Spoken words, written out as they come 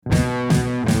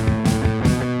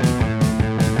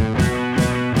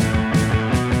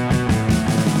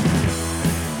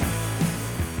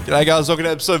G'day guys, welcome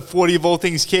to episode 40 of All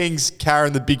Things Kings.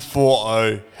 Karen, the big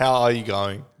 4-0. How are you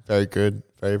going? Very good.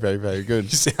 Very, very, very good. You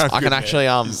sound I good, can man. actually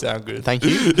You sound good. Thank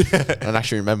you. I can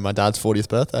actually remember my dad's 40th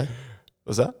birthday.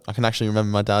 What's that? I can actually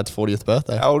remember my dad's 40th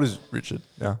birthday. How old is Richard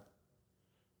now?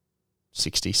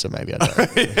 60, so maybe I don't.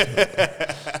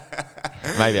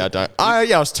 Maybe I don't. I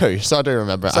was 2, so I do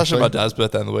remember. It's actually Actually, my dad's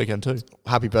birthday on the weekend too.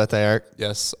 happy birthday, Eric.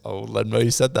 Yes, I'll let him know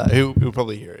you said that. He'll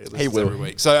probably hear it. He will. every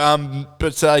week. So,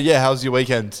 yeah, how's your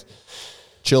weekend?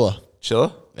 Chiller.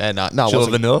 Chiller? Yeah, no, it Chiller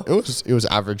wasn't. vanilla? It was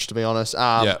average, to be honest.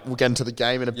 Yeah. We'll get into the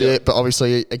game in a bit, but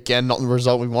obviously, again, not the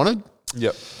result we wanted.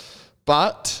 Yep.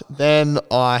 But then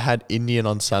I had Indian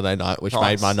on Saturday night, which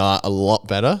made my night a lot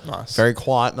better. Nice. Very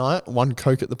quiet night. One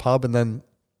Coke at the pub and then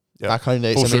back home to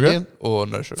eat Full some sugar Indian. or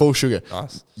no sugar? Full sugar.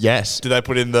 Nice. Yes. Do they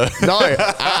put in the... No.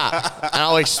 And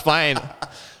I'll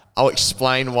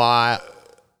explain why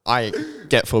I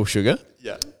get full sugar.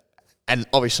 Yeah. And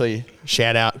obviously,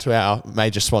 shout out to our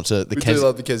major sponsor, the We do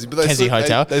love the Kessie, but Kessie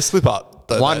Hotel. They slip up.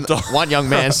 don't they? One young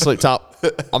man slipped up.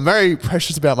 I'm very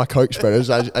precious about my Coke spreaders,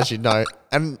 as you know.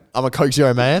 And I'm a Coke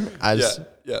Zero man, as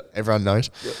Yeah. everyone knows.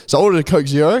 So I ordered a Coke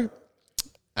Zero,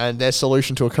 and their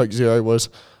solution to a Coke Zero was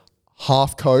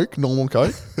half Coke, normal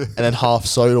Coke, and then half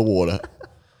soda water,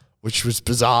 which was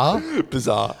bizarre.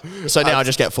 Bizarre. So now I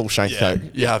just get full strength Coke.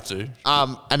 You have to.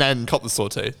 And then Cop the sore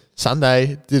teeth.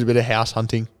 Sunday, did a bit of house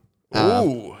hunting.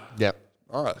 Ooh. Yep.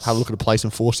 Nice. Have a look at a place in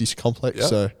Forsyth Complex. Yeah.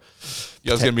 So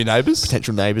You guys going to be neighbours?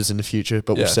 potential neighbours in the future,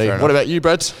 but Yeah, we'll see. fair What enough. about you,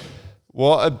 Brad?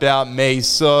 What about me?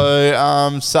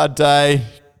 So, Saturday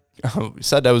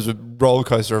was a roller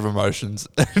coaster of emotions.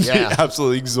 Yeah. It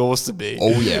absolutely exhausted me.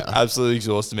 Oh, yeah. Absolutely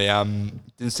exhausted me.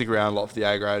 Didn't stick around a lot for the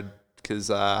A grade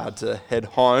because I had to head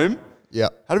home.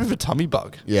 Yep. Had a bit of a tummy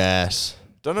bug. Yes.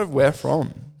 Don't know where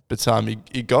from, but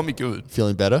it got me good.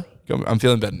 Feeling better? I'm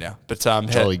feeling better now. But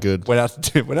Jolly good. Went out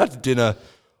to dinner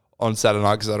on Saturday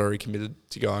night because I'd already committed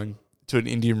to going to an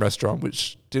Indian restaurant,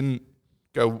 which didn't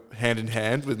go hand in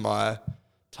hand with my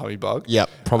tummy bug. Yep.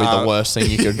 Probably the worst thing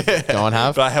you could go and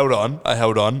have. But I held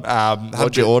on.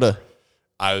 What'd you order?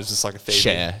 I was just like a feeding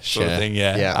Share. sort of thing.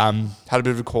 Yeah. Yeah. Had a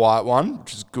bit of a quiet one,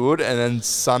 which is good. And then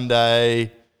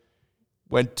Sunday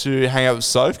went to hang out with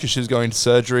Soph because she was going to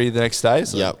surgery the next day.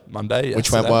 So Yep. Monday.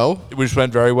 Which went yesterday. well. Which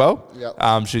went very well.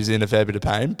 Yep. She's in a fair bit of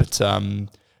pain, but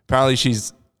apparently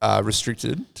she's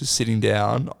restricted to sitting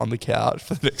down on the couch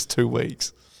for the next 2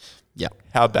 weeks. Yep.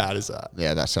 How bad is that?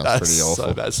 Yeah, that sounds That's pretty awful.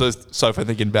 so bad. So Soph, I'm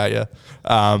thinking about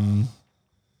you.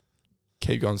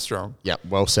 Keep going strong. Yep.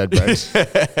 Well said, Brad.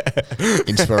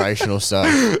 Inspirational stuff.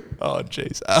 Oh,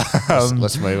 jeez.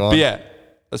 Let's move on. But yeah,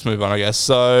 let's move on, I guess.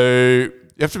 So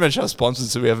you have to mention our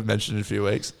sponsors who we haven't mentioned in a few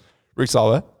weeks. Rick's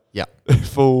Eyewear. Yep.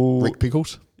 Full Rick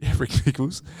Pickles. Yeah, Rick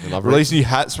Pickles. love Rick. Released new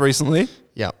hats recently.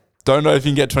 Yep. Don't know if you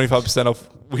can get 25% off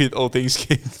with All Things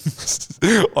Kings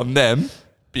on them,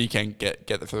 but you can get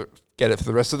it for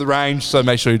the rest of the range. So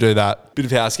make sure you do that. Bit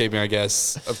of housekeeping, I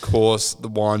guess. Of course, the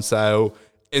wine sale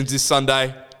ends this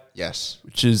Sunday, Yes.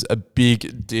 which is a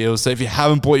big deal. So if you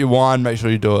haven't bought your wine, make sure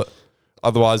you do it.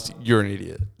 Otherwise, you're an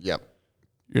idiot. Yep.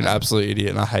 You're an absolute idiot,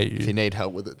 and I hate If you you. need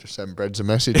help with it, just send Breads a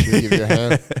message. He'll give you a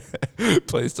hand.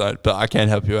 Please don't, but I can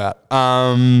help you out.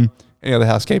 Any other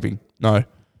housekeeping? No.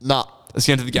 Nah. Let's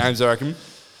get into the games, I reckon.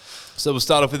 So we'll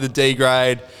start off with the D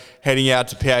grade, heading out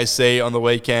to PAC on the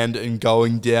weekend and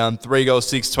going down 3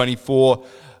 goals, 6-24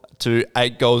 to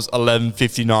 8 goals,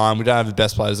 11-59. We don't have the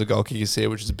best players or goal kickers here,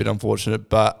 which is a bit unfortunate,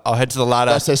 but I'll head to the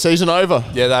ladder. That's their season over.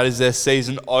 Yeah, that is their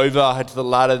season over. I head to the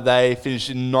ladder. They finished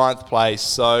in 9th place.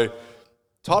 So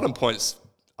tied on points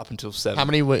up until 7. How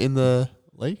many were in the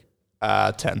league?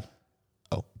 10.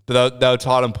 Oh. But they were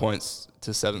tied on points to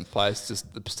 7th place.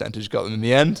 Just the percentage got them in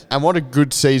the end. And what a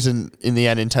good season in the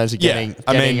end in terms of Yeah, getting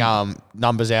I mean,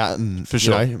 numbers out and for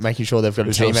sure. making sure they've got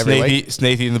a team every week.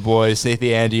 Sneethy and the boys,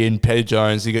 Sneethy, Andy and Petty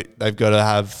Jones, they've got to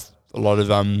have a lot of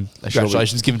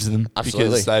congratulations given to them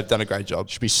Absolutely. because they've done a great job.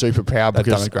 Should be super proud They've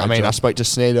done because a great I job. spoke to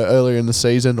Sneeder earlier in the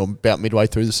season or about midway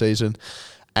through the season,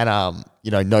 and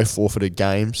no forfeited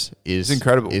games is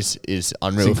incredible. Is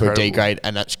unreal for a D incredible. grade,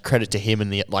 and that's credit to him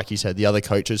and like you said, the other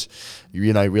coaches,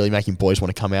 really making boys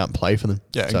want to come out and play for them.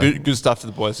 Yeah, So, and good stuff for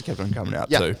the boys that kept on coming out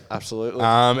too. absolutely.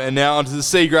 And now onto the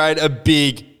C grade, a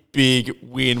big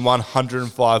win,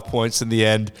 105 points in the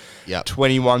end. Yep.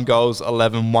 21 goals,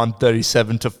 11,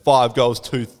 137 to 5 goals,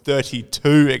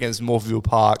 232 against Morpheville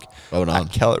Park Well done.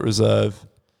 at Kellett Reserve,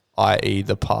 i.e.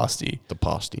 the pasty. The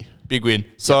pasty. Big win.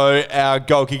 So our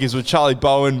goal kickers were Charlie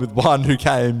Bowen with one who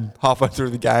came halfway through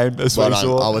the game, as we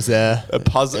saw. I was there. A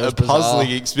puzzling bizarre.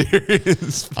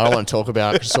 experience. I don't want to talk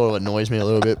about it. It sort of annoys me a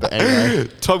little bit, but anyway.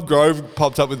 Tom Grove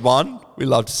popped up with one. we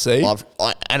love to see.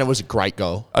 And it was a great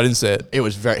goal. I didn't see it. It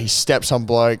was he steps on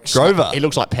bloke. Grover. He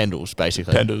looks like Pendles,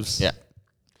 basically. Pendles. Yeah.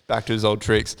 Back to his old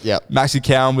tricks. Yep. Maxi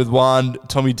Cowan with 1,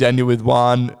 Tommy Daniel with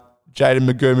 1, Jaden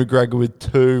McGregor with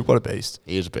 2. What a beast.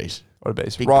 He is a beast. What a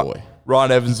beast. Big boy.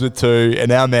 Ryan Evans with 2,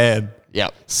 and our man,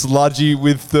 Yep. Sludgy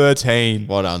with 13.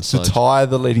 Well done, To Sludge. tie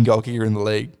the leading goal kicker in the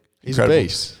league. He's Incredible. a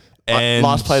beast. And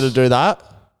Last player to do that,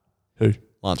 who?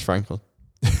 Lance Franklin.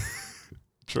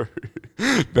 True.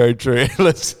 Very true.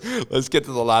 Let's get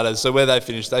to the ladder. So where they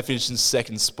finished in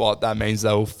second spot. That means they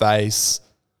will face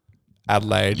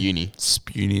Adelaide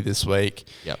Spoonie this week.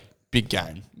 Yep. Big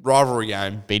game. Rivalry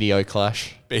game. BDO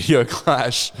clash. BDO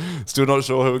clash. Still not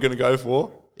sure who we're going to go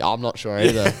for. Yeah, I'm not sure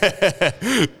either.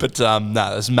 But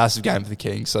no, it's a massive game for the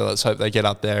Kings. So let's hope they get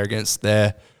up there against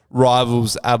their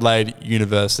rivals, Adelaide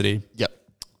University. Yep.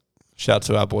 Shout out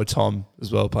to our boy Tom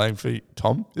as well, playing for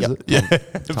Tom. Is Yep. it? Yeah.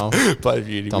 Tom. Played for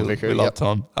Uni. Tom We Vickers, love yep.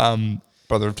 Tom.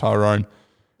 Brother of Tyrone.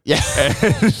 Yeah.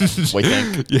 We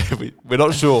think. Yeah, we're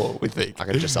not sure, we think. I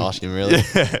could just ask him, really.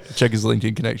 Check his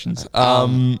LinkedIn connections.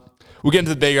 We'll get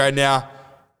into the B grade now.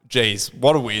 Jeez,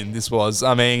 what a win this was.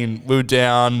 I mean, we were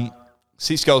down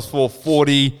 6 goals,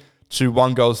 440 to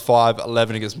 1 goals,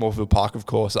 5-11 against Moorfield Park, of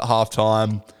course, at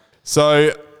halftime.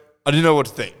 So I didn't know what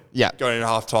to think. Yeah. Going into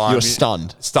halftime. You were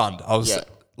stunned. Stunned. I was Yeah.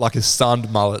 like a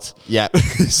stunned mullet. Yeah.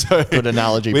 So Good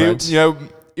analogy, we, Brad. you know,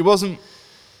 it wasn't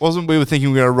we were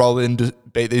thinking we were going to roll in to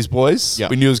beat these boys. Yeah.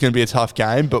 We knew it was going to be a tough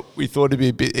game, but we thought it'd be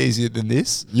a bit easier than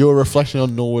this. You were reflecting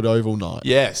on Norwood Oval night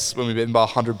Yes, when we beat them by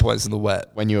 100 points in the wet.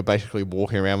 when you were basically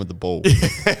walking around with the ball.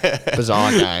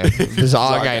 Bizarre game.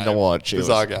 Bizarre game to watch. It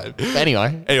Bizarre was- game.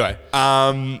 Anyway.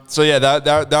 So yeah,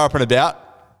 they're up and about.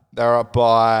 They're up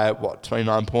by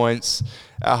 29 points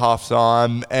at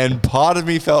halftime, and part of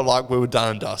me felt like we were done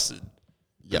and dusted.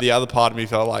 Yep. The other part of me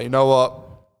felt like, you know what,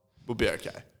 we'll be okay.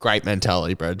 Great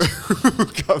mentality, Brad.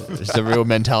 It's the real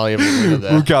mentality of a winner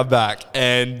there. We'll come back,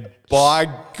 and by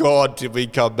God, did we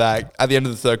come back at the end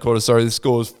of the third quarter? Sorry, the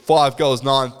score was 5 goals,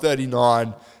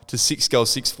 9-39 to 6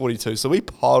 goals, 6-42. So we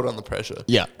piled on the pressure.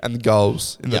 Yeah. And the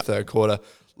goals in the third quarter,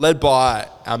 led by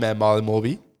our man Marley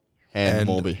Morby. And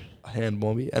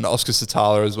Morby. And Oscar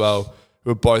Satala as well, who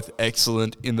were both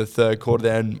excellent in the third quarter.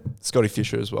 Then Scotty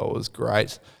Fisher as well was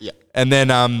great. Yeah. And then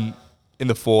in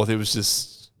the fourth, it was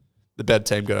just the better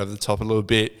team got over the top a little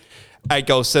bit. 8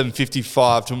 goals,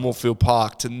 755 to Moorfield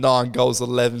Park to 9 goals,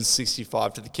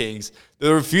 1165 to the Kings.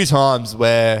 There were a few times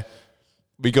where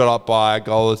we got up by a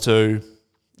goal or two.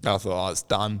 And I thought, it's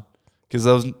done. Because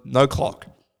there was no clock.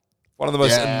 One of the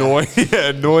most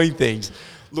annoying things.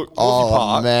 Look,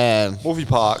 Morphy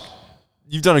Park,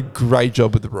 you've done a great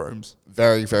job with the rooms.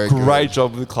 Very, very good. Great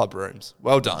job with the club rooms.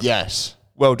 Well done. Yes.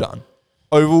 Well done.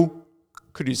 Oval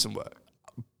could use some work.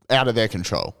 Out of their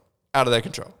control. Out of their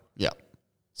control. Yeah.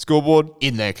 Scoreboard,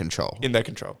 In their control. in their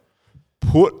control.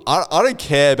 I don't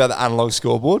care about the analog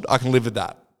scoreboard. I can live with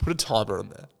that. Put a timer on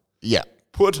there. Yeah.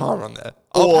 Put a timer on there.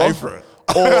 I'll pay for it.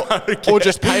 Or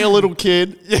just pay a little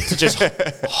kid to just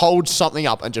hold something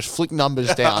up and just flick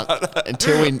numbers down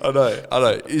until we... I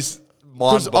know. It's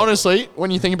Because mind-boggling. honestly,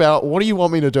 when you think about it, what do you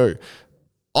want me to do?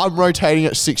 I'm rotating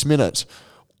at 6 minutes.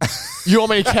 You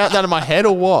want me to count that in my head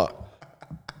or what?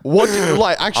 What do you,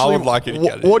 like actually? I would like you to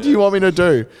count it, What do you want me to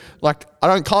do? Like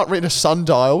can't read a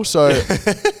sundial, so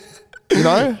you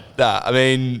know, Nah, I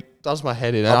mean, does my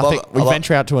head in. And I I, love think it. we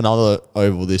venture out to another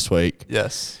oval this week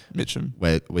yes, Mitcham.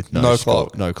 with No score-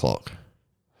 clock. no clock.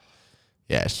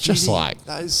 Yeah, it's just like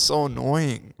That is so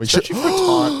annoying. we should Especially for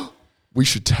time. we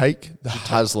should take the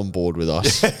Haslam board with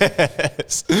us.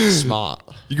 Smart,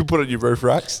 You can put it in your roof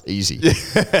racks. easy.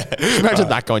 Imagine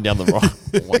that going down the rock.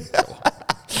 Oh my god.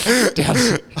 Down.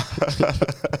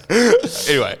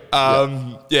 Anyway,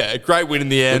 a great win in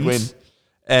the end. win.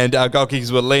 And our goal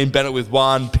kickers were Liam Bennett with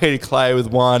 1, Peter Clay with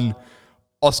 1,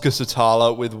 Oscar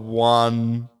Satala with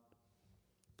 1.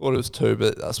 Thought it was 2,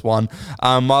 but that's 1.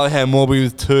 Miley Morby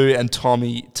with 2, and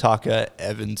Tommy Tucker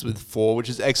Evans with 4, which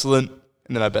is excellent.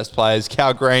 And then our best players,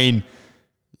 Cal Green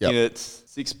in at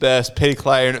 6th best, Peter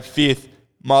Clay in at 5th,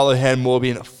 Milo Morby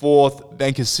in at 4th,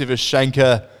 Venka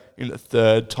Sivashenka in at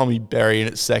 3rd, Tommy Berry in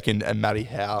at 2nd, and Matty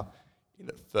Howe in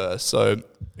at 1st. So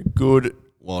a good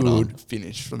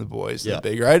finish from the boys in the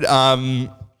B grade. And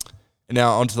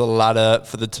now onto the ladder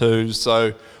for the twos.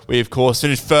 So we, of course,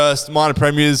 finished first. Minor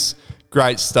Premiers,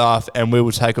 great stuff. And we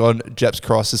will take on Jeps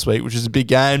Cross this week, which is a big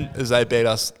game as they beat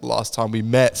us last time we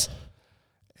met.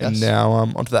 And now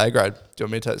onto the A grade. Do you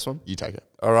want me to take this one? You take it.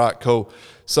 All right, cool.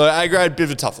 So A grade, bit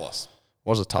of a tough loss.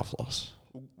 Was a tough loss.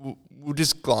 We'll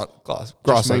just grass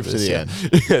Just over move to this, the end.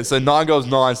 Yeah, so 9 goals,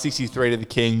 9, 63 to the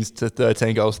Kings to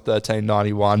 13 goals, 13,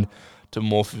 91 to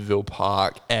Morphettville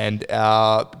Park. And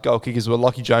our goal kickers were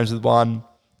Lockie Jones with 1,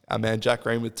 our man Jack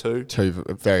Green with 2. 2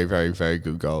 very, very, very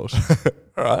good goals.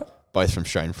 All right. Both from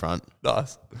straight in front.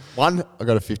 Nice. One, I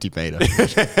got a 50 metre.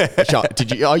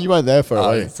 Did you? Oh, you weren't there for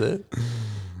it. That's it.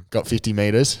 Got 50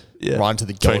 metres. Yeah. Right into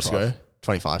the goal 25. square.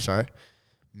 25, sorry.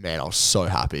 Man, I was so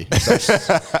happy.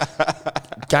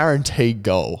 Guaranteed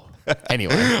goal.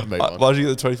 Anyway, move on. Why'd you get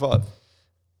the 25?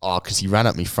 Oh, because he ran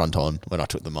at me front on when I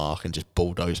took the mark and just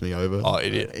bulldozed me over. Oh,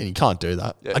 idiot. And you can't do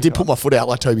that. Yeah, I did put my foot out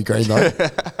like Toby Green, though.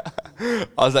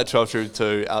 I was at 12 through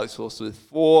 2. Alex Forster with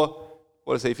 4.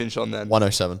 What does he finish on then?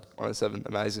 107. 107.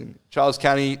 Amazing. Charles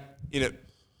Canny in at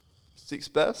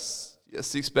 6th best. Yeah,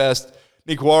 6th best.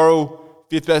 Nick Worrell,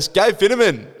 5th best. Gabe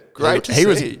Finneman. Great to see. He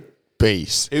was a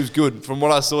beast. He was good. From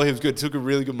what I saw, he was good. Took a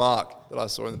really good mark that I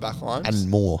saw in the back lines. And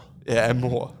more. Yeah, and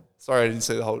more. Sorry, I didn't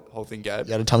see the whole thing, Gabe.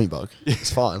 He had a tummy bug.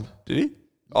 It's fine. Did he?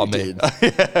 Oh, He me. did.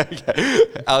 Yeah, okay.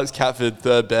 Alex Catford,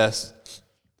 3rd best.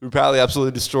 Who apparently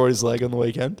absolutely destroyed his leg on the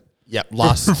weekend. Yep,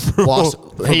 last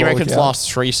he reckons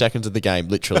last 3 seconds of the game,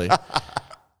 literally.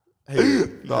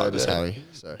 Nightmare. Harry.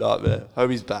 So. Nightmare. Hope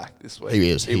he's back this week. He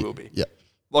is. He will be. Yep.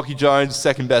 Lockie Jones,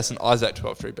 2nd best, and Isaac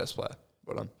 12-3 best player.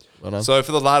 Well done. Well done. So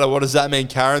for the ladder, what does that mean,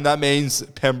 Karen? That means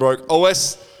Pembroke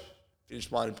OS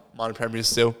finished minor premiers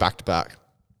still. Back to back.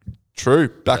 True.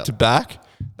 Back to back.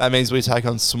 That means we take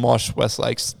on Smosh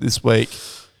Westlakes this week.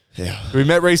 Yeah. We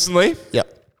met recently.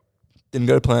 Yep. Didn't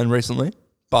go to plan recently.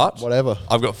 But Whatever.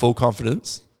 I've got full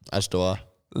confidence As do I.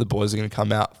 that the boys are going to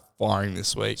come out firing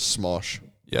this week. Smosh.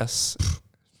 Yes.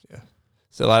 Yeah.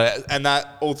 So and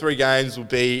that all 3 games will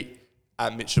be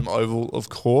at Mitcham Oval, of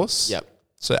course. Yep.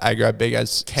 So A grade, B grade,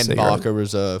 Ken C grade. Barker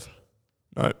reserve.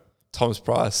 No, Thomas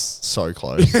Price. So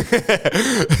close.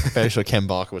 Very sure Ken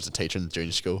Barker was a teacher in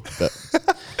junior school. But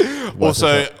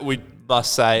Also, we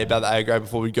must say about the A grade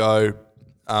before we go.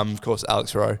 Of course,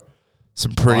 Alex Rowe.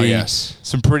 Some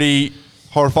pretty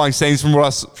horrifying scenes from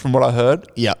what I heard.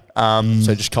 yeah.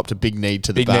 So just copped a big knee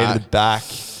to the Big knee back. to the back.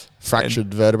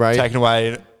 Fractured vertebrae. Taken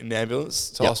away in the ambulance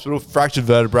to Yep. hospital. Fractured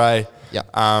vertebrae. Yeah.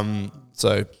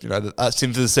 So, that's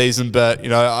him for the season. But,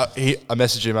 I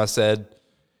messaged him. I said,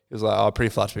 he was like, oh, pretty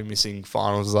flat to be missing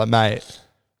finals. I was like, mate,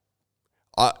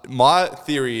 my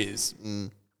theory is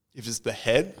if it's the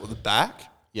head or the back,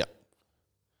 Yeah.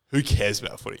 who cares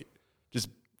about footy? Just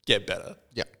get better.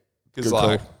 Yeah. Because, Good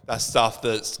call. that's stuff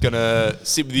that's going to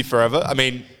sit with you forever. I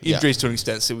mean, injuries to an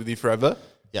extent sit with you forever.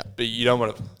 Yeah. But you don't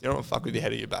want to fuck with your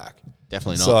head or your back.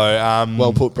 Definitely not. So,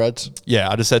 well put, Breds. yeah,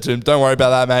 I just said to him, don't worry about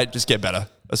that, mate. Just get better.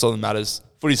 That's all that matters.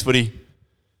 Footy's footy.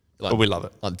 But we love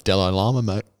it. Like Dalai Lama,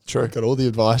 mate. True. Got all the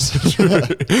advice.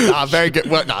 Very good.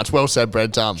 Well, it's well said,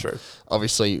 Brett. True.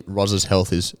 Obviously, Roz's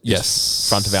health is Yes.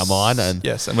 front of our mind. And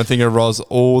Yes, and we're thinking of Roz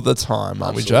all the time,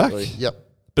 aren't we, Jack? Absolutely. Yep.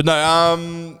 But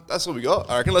no, that's all we got.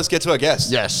 I reckon let's get to our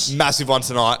guest. Yes. Massive one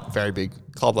tonight. Very big.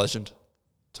 Club legend.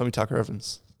 Tommy Tucker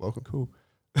Evans. Welcome. Cool.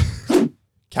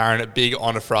 Karen, a big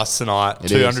honour for us tonight. It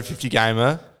 250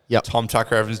 gamer. Yep. Tom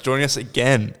Tucker Evans joining us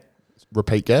again.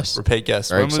 Repeat guest. Repeat guest.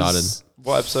 Very When excited.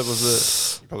 What episode was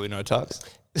it? You probably know, Tux.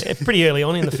 Yeah, pretty early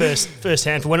on in the first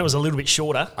handful when it was a little bit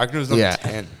shorter. I reckon it was number Yeah.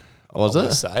 10. Was I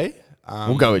would it? say.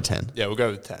 We'll go with 10. Yeah, we'll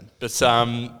go with 10. But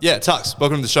yeah, Tux,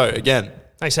 welcome to the show again.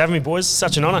 Thanks for having me, boys.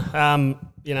 Such an honour.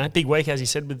 Big week, as you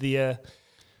said, with the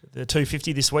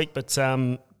 250 this week. But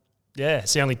yeah,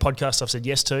 it's the only podcast I've said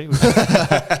yes to. We've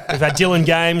had Dylan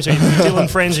games, we've had Dylan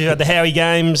friends, we've had the Howie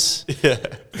games,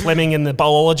 Fleming and the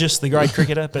bowlologist, the great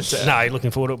cricketer. But no,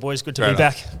 looking forward to it, boys. Good to be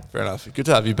back. Fair enough. Good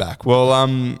to have you back. Well,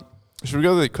 should we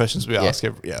go with the questions we ask?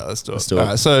 Yeah, let's do it. do it. All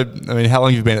right, so, I mean, how long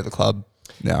have you been at the club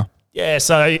now? Yeah,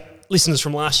 so listeners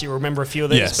from last year will remember a few of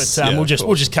these, Yes, but yeah, we'll of just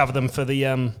course. cover them for the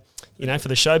for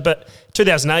the show. But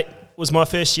 2008 was my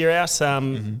first year out.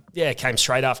 Yeah, came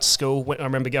straight after school. I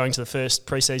remember going to the first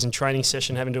pre-season training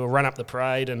session, having to do a run up the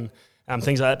parade and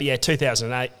things like that. But yeah,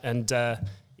 2008, and yeah,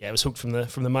 I was hooked from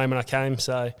the moment I came.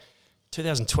 So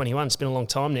 2021, it's been a long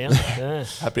time now. Yeah.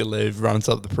 Happy to leave runs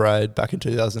up the parade back in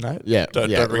 2008. Yeah. Don't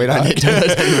we bring don't it need to do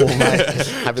those anymore, mate.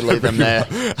 Happy to leave them there.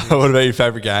 What about your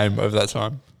favourite game over that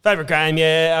time? Favourite game,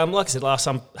 yeah. Like I said last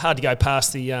time, hard to go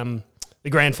past the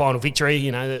grand final victory.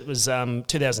 It was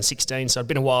 2016, so it'd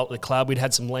been a while at the club. We'd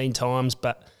had some lean times,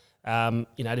 but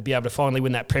to be able to finally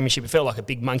win that premiership, it felt like a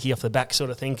big monkey off the back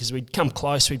sort of thing because we'd come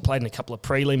close. We'd played in a couple of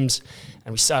prelims,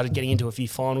 and we started getting into a few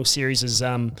final series as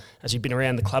we'd been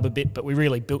around the club a bit. But we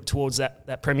really built towards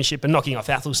that premiership, and knocking off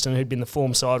Athelston, who'd been the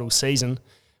form side all season,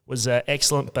 was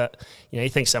excellent. But you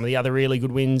think some of the other really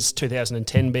good wins,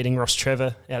 2010 beating Ross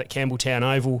Trevor out at Campbelltown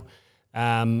Oval.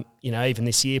 Even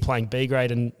this year playing B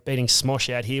grade and beating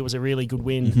Smosh out here was a really good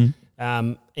win.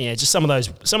 Just some of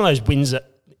those wins that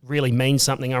really means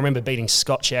something. I remember beating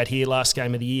Scotch out here last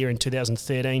game of the year in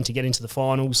 2013 to get into the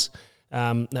finals.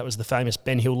 That was the famous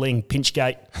Ben Hill-Ling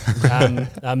Pinchgate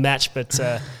match. But,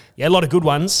 a lot of good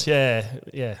ones. Yeah,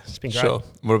 it's been great. Sure.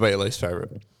 What about your least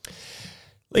favourite?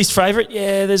 Least favourite?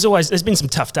 Yeah, there's been some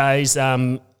tough days.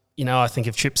 I think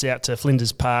of trips out to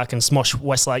Flinders Park and Smosh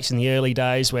Westlakes in the early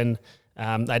days when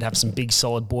they'd have some big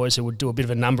solid boys who would do a bit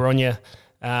of a number on you.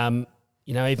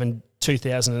 Even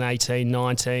 2018,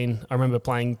 19, I remember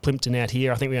playing Plimpton out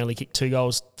here. I think we only kicked 2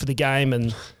 goals for the game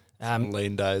and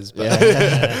lean days,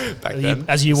 Yeah. back then.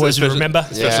 as you always remember.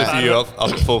 Especially for you up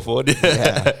at full forward.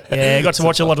 Yeah, got to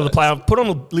watch a lot of the play. I put on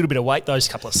a little bit of weight those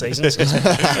couple of seasons because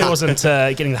it wasn't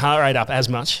getting the heart rate up as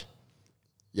much.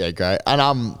 Yeah, great.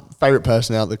 And favourite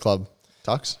person out at the club,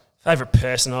 Tux? Favourite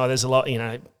person? There's a lot,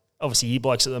 obviously you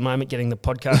blokes at the moment getting the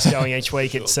podcast going each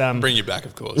week. It's Bring you back,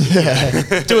 of course.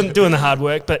 doing the hard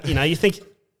work, but you think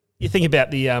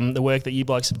about the work that you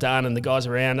blokes have done and the guys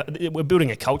around. We're building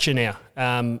a culture now.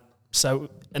 And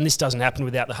this doesn't happen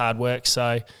without the hard work.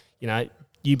 So,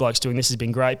 you blokes doing this has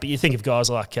been great. But you think of guys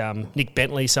like Nick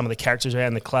Bentley, some of the characters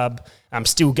around the club,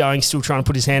 still trying to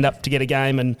put his hand up to get a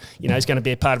game, and he's going to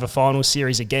be a part of a final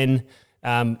series again.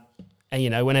 And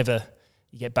whenever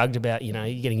you get bugged about, you're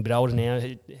getting a bit older now.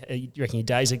 You reckon your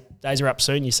days are up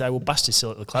soon? You say, well, Buster's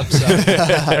still at the club. So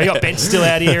we got Ben still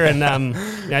out here,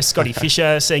 and Scotty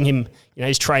Fisher, seeing him,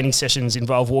 his training sessions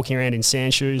involve walking around in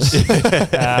sand shoes.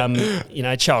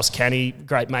 Charles Canny,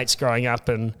 great mates growing up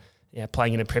and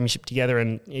playing in a premiership together,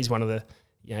 and he's one of the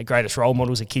greatest role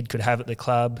models a kid could have at the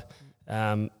club.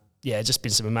 Just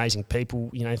been some amazing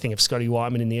people. Think of Scotty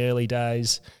Whiteman in the early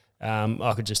days.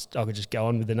 I could just go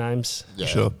on with the names. Yeah,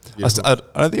 sure. I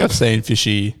don't think I've seen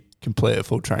Fishy complete a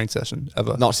full training session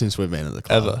ever. Not since we've been at the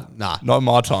club. Ever. Nah. Not in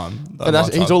my time.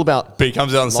 He's all about But he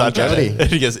comes out on Saturday longevity. and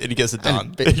he gets it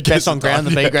done. Best on ground, the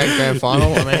B grade grand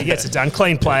final. I mean, He gets it done.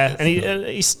 Clean player. And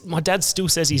he's my dad still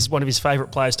says he's one of his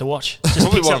favourite players to watch. Just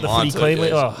Probably picks one up of the mine footy too, cleanly.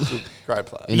 yeah. Oh. Great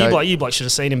player. You bloke should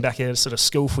have seen him back in sort of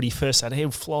school footy first Saturday. He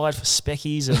would fly for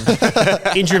speckies and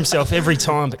injure himself every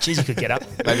time, but geez, he could get up.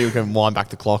 maybe we can wind back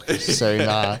the clock soon.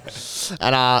 And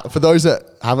for those that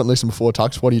haven't listened before,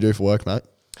 Tux, what do you do for work, mate?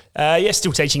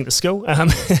 Still teaching at the school.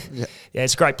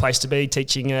 It's a great place to be,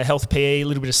 teaching health PE, a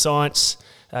little bit of science.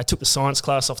 I took the science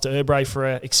class off to Erbray for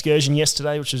an excursion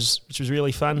yesterday, which was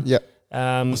really fun. Yep.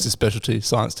 What's your specialty?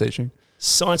 Science teaching?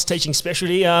 Science teaching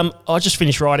specialty. I just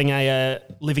finished writing a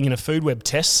living in a food web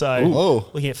test. So Ooh.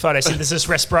 looking at photosynthesis,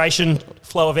 respiration,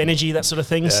 flow of energy, that sort of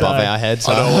thing. So Above our heads.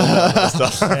 they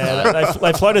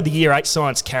floated the year 8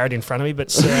 science carrot in front of me,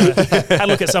 but had a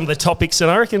look at some of the topics,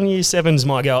 and I reckon year 7's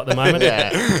my go at the moment.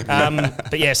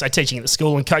 So teaching at the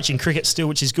school and coaching cricket still,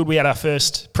 which is good. We had our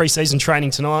first pre-season training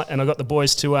tonight, and I got the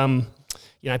boys to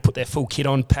put their full kit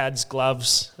on, pads,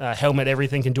 gloves, helmet,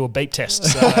 everything, and do a beep test.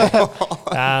 So,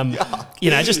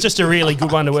 just a really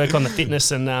good one to work on the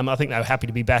fitness, and I think they were happy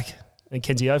to be back at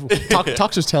Kenzie Oval.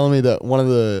 Tux was telling me that one of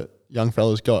the young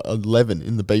fellas got 11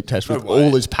 in the beep test with way.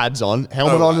 all his pads on,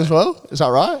 helmet on as well. Is that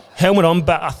right? Helmet on,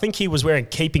 but I think he was wearing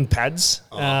keeping pads.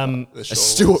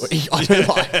 Still,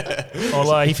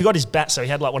 Although he forgot his bat, so he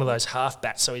had like one of those half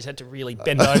bats, so he's had to really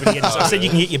bend over to get it. So I said you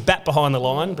can get your bat behind the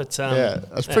line, but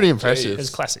that's pretty impressive. It was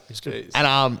classic. It was good.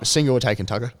 And single or taken,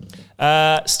 Tucker?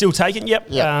 Still taken, yep.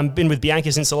 Yep. Been with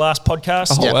Bianca since the last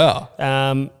podcast. Oh,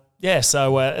 wow.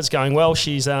 So it's going well.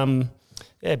 She's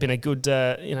been a good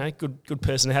good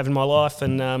person to have in my life,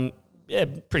 and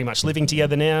pretty much living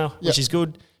together now, which is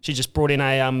good. She just brought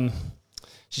in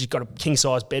she's got a king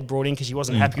size bed brought in because she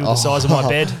wasn't happy with the size of my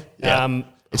bed.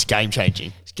 It's game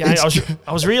changing.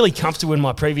 I was really comfortable in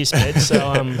my previous bed, so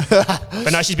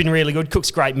but no, she's been really good.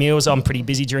 Cooks great meals. I'm pretty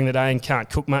busy during the day and can't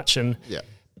cook much, and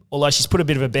although she's put a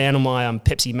bit of a ban on my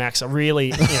Pepsi Max, I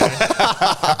really,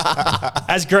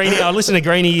 as Greenie, I listen to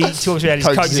Greenie, he talks about his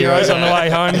Coke Zeros on the way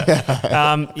home.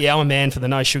 I'm a man for the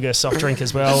no sugar soft drink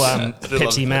as well.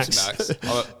 Pepsi Max.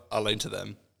 I lean to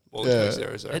them. All the Coke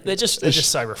Zeros are. They're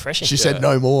just so refreshing. She said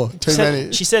no more. Too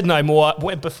many. She said no more.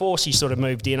 Before she sort of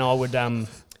moved in, I would have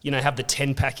the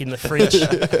 10-pack in the fridge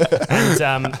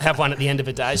and have one at the end of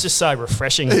the day. It's just so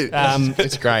refreshing.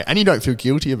 It's great. And you don't feel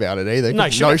guilty about it either. No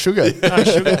sugar. No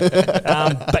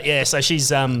sugar. So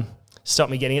she's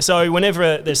stopped me getting it. So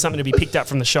whenever there's something to be picked up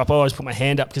from the shop, I always put my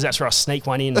hand up because that's where I sneak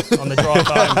one in on the drive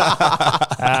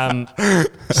home.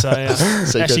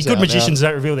 Actually, good magicians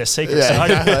don't reveal their secrets. Yeah.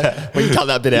 So We can cut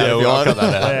that bit out if you want. cut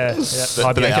that out. Yeah.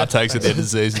 The outtakes at the end of the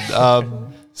season.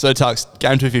 So, Tux,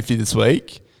 game 250 this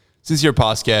week. Since you're a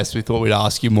past guest, we thought we'd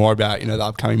ask you more about, the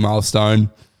upcoming milestone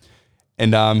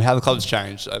and how the club's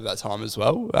changed over that time as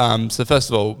well. So first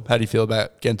of all, how do you feel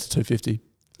about getting to 250?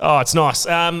 Oh, it's nice.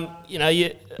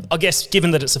 I guess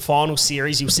given that it's a final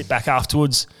series, you'll sit back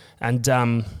afterwards and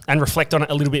reflect on it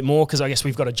a little bit more, because I guess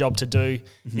we've got a job to do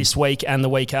this week and the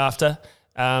week after.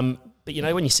 But,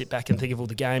 when you sit back and think of all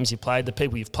the games you've played, the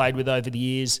people you've played with over the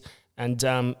years, and,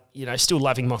 still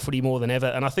loving my footy more than ever.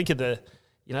 And I think the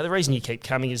reason you keep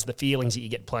coming is the feelings that you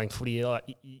get playing footy. You're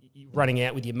running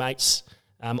out with your mates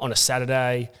on a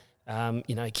Saturday,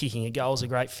 kicking a goal is a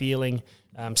great feeling,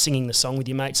 singing the song with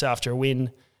your mates after a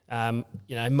win.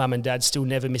 Mum and dad still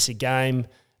never miss a game.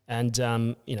 And,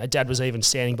 dad was even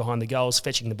standing behind the goals,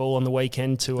 fetching the ball on the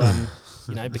weekend to,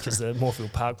 because the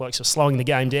Moorfield Park blokes were slowing the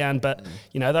game down. But,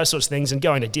 those sorts of things, and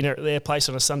going to dinner at their place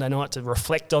on a Sunday night to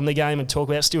reflect on the game and talk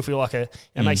about it, still feel like it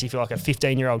makes you feel like a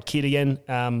 15-year-old kid again.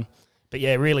 But,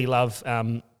 yeah, really love,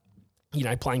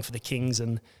 playing for the Kings,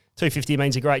 and 250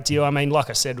 means a great deal. I mean, like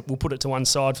I said, we'll put it to one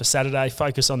side for Saturday,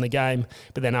 focus on the game,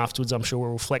 but then afterwards I'm sure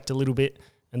we'll reflect a little bit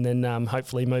and then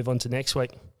hopefully move on to next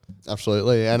week.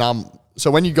 Absolutely. And so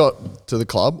when you got to the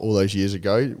club all those years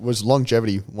ago, was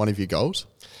longevity one of your goals?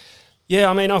 Yeah,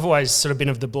 I mean, I've always sort of been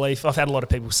of the belief, I've had a lot of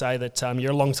people say that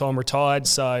you're a long time retired,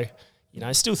 so,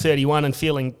 still 31 and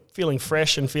feeling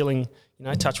fresh and feeling,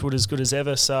 touch wood, as good as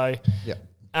ever. So, yeah.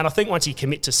 And I think once you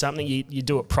commit to something, you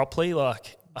do it properly.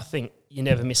 Like, I think you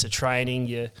never miss a training,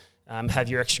 you have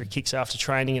your extra kicks after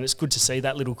training, and it's good to see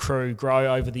that little crew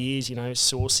grow over the years,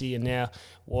 Saucy and now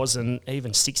Was, and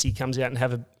even Stixie comes out and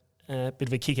have a bit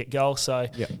of a kick at goal. So,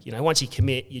 once you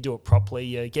commit, you do it properly,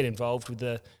 you get involved with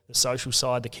the social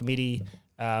side, the committee,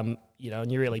 and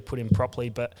you really put in properly.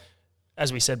 But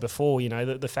as we said before,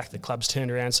 the fact that club's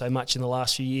turned around so much in the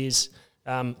last few years,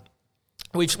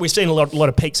 we've seen a lot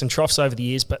of peaks and troughs over the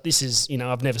years, but this is,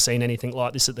 I've never seen anything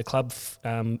like this at the club,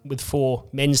 with 4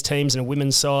 men's teams and a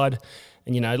women's side.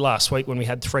 And, last week when we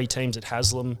had 3 teams at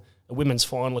Haslam, a women's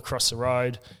final across the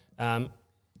road,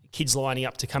 kids lining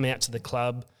up to come out to the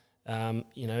club.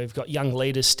 We've got young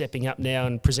leaders stepping up now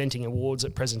and presenting awards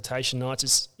at presentation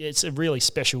nights. It's a really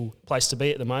special place to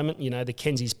be at the moment. The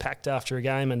Kenzie's packed after a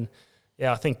game, and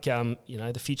I think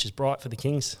the future's bright for the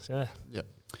Kings. So. Yeah,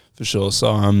 for sure.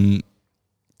 So I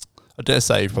dare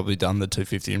say you've probably done the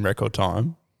 250 in record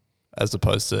time, as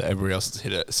opposed to everybody else that's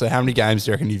hit it. So how many games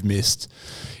do you reckon you've missed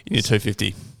in your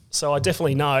 250? So I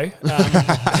definitely know.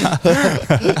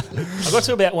 I got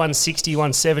to about 160,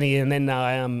 170, and then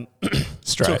I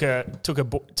took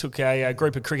a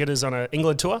group of cricketers on an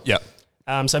England tour. Yep.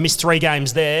 So I missed 3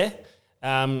 games there,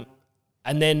 and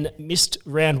then missed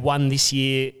round 1 this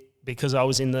year because I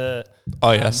was in the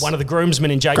one of the groomsmen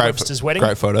in Jake Webster's wedding.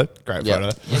 Great photo. Photo.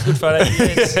 Yeah, good photo.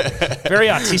 Yes. Very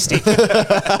artistic,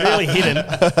 really hidden.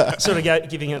 Sort of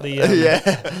giving it the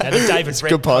David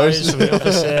Brett pose from the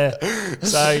office.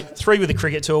 So 3 with the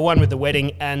cricket tour, 1 with the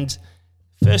wedding, and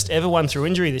first ever one through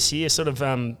injury this year. Sort of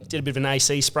did a bit of an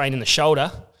AC sprain in the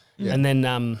shoulder, and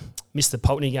then missed the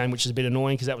Pulteney game, which is a bit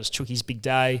annoying because that was Chucky's big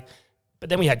day. But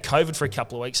then we had COVID for a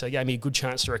couple of weeks, so it gave me a good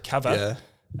chance to recover. Yeah.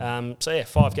 5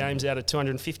 games out of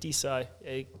 250, so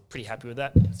pretty happy with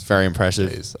that. It's very impressive.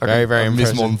 Very, very impressive.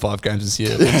 missed more than 5 games this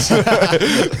year. It's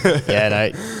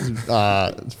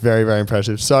very, very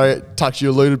impressive. So, Tux,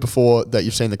 you alluded before that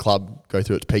you've seen the club go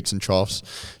through its peaks and troughs.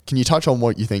 Can you touch on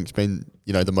what you think's been,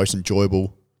 the most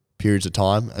enjoyable periods of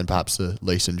time and perhaps the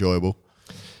least enjoyable?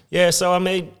 Yeah, so I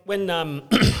mean, when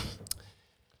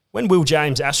Will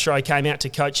James Astro came out to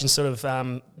coach in sort of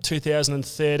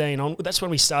 2013 on, that's when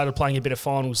we started playing a bit of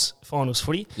finals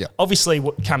footy. Yeah. Obviously,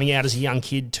 coming out as a young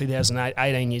kid, 2008,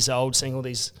 18 years old, seeing all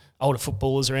these older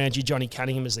footballers around you, Johnny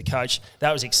Cunningham as the coach,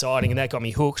 that was exciting and that got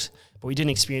me hooked. But we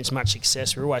didn't experience much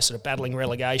success. We were always sort of battling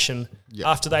relegation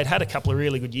after they'd had a couple of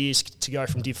really good years to go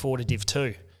from Div 4 to Div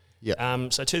 2. Yeah.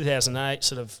 So 2008,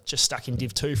 sort of just stuck in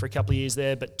Div 2 for a couple of years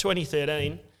there. But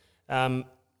 2013,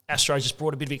 Astro just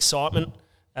brought a bit of excitement.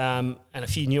 And a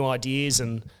few new ideas,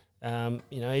 and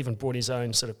even brought his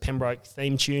own sort of Pembroke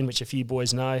theme tune, which a few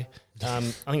boys know. I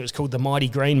think it was called The Mighty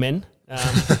Green Men.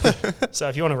 So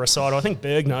if you want to recite, I think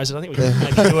Berg knows it. I think we can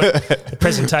maybe do it. A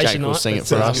presentation Jake will night. sing it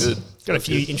for us. Good. Got a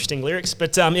few interesting lyrics.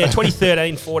 But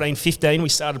 2013, 14, 15, we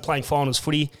started playing finals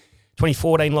footy.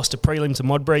 2014, lost a prelim to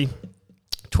Modbury.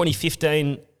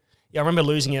 2015, I remember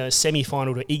losing a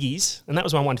semi-final to Iggy's, and that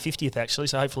was my 150th actually.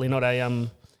 So hopefully not a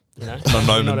not a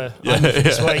moment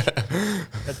this week.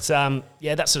 But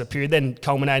that sort of period. Then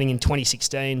culminating in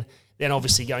 2016. Then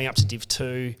obviously going up to Div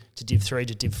 2, to Div 3,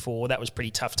 to Div 4. That was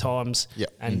pretty tough times. Yeah.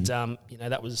 And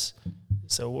that was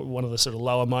one of the sort of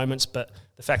lower moments. But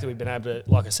the fact that we've been able to,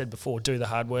 like I said before, do the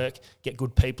hard work, get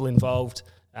good people involved,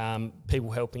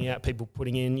 people helping out, people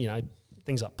putting in,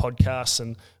 things like podcasts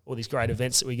and all these great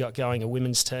events that we got going, a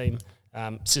women's team.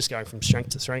 It's just going from strength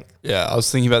to strength. Yeah, I was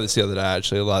thinking about this the other day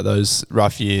actually, like those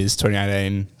rough years,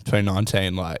 2018,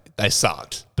 2019, like they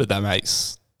sucked, but that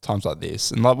makes times like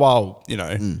this. And like, while, you know,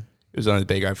 it was only the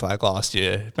B grade flag last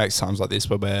year, it makes times like this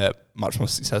where we're much more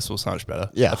successful, so much better.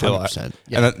 Yeah, I feel 100%. like.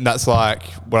 Yeah. And that's like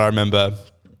what I remember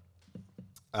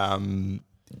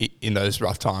in those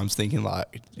rough times thinking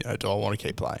like, you know, do I want to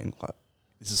keep playing? Like,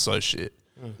 this is so shit.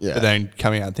 Yeah. But then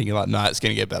coming out and thinking like, no, it's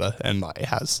going to get better. And like, it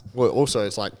has. Well, also,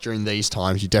 it's like during these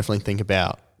times, you definitely think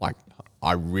about, like,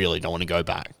 I really don't want to go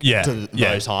back to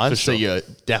those times. for sure. So you're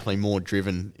definitely more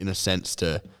driven in a sense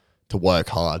to work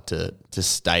hard to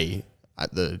stay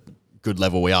at the good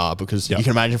level we are, because you can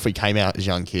imagine if we came out as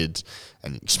young kids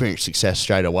and experienced success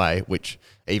straight away, which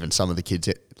even some of the kids,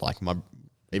 like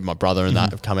even my brother and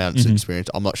that have come out and experienced.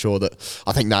 I'm not sure that,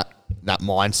 I think that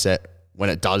mindset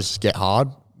when it does get hard,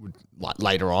 would, like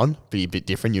later on, be a bit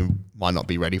different. You might not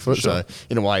be ready for it. Sure. So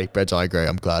in a way, Breds, I agree.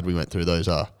 I'm glad we went through those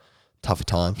tougher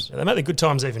times. They make the good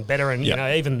times even better, and you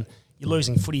know, even you're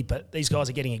losing footy, but these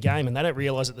guys are getting a game, and they don't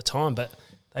realise at the time, but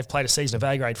they've played a season of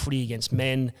A grade footy against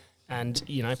men, and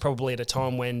you know, probably at a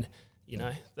time when you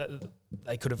know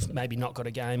they could have maybe not got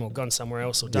a game or gone somewhere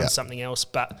else or done something else,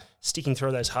 but sticking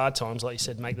through those hard times, like you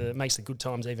said, makes the good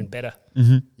times even better.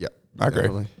 Yeah, I agree.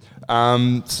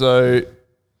 Definitely. So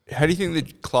how do you think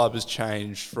the club has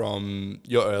changed from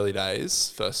your early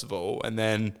days, first of all, and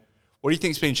then what do you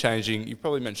think's been changing? You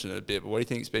probably mentioned it a bit, but what do you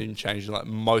think's been changing like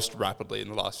most rapidly in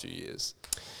the last few years?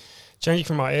 Changing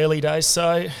from my early days,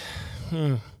 so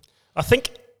I think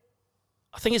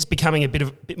it's becoming a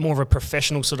bit more of a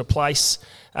professional sort of place,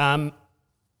 and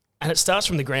it starts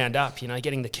from the ground up. You know,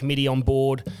 getting the committee on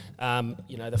board,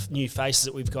 you know, the new faces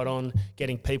that we've got on,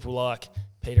 getting people like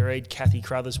Peter Reid, Kathy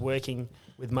Crothers working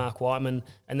with Mark Whiteman,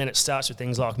 and then it starts with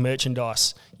things like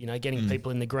merchandise. You know, getting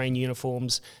people in the green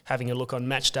uniforms, having a look on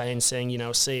match day and seeing, you know,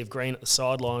 a sea of green at the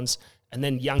sidelines, and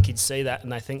then young kids see that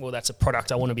and they think, well, that's a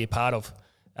product I want to be a part of.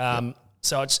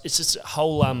 So it's just a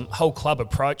whole club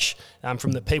approach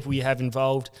from the people you have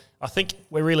involved. I think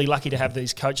we're really lucky to have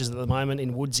these coaches at the moment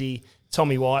in Woodsy,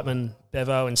 Tommy Whiteman,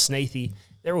 Bevo and Sneathy.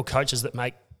 They're all coaches that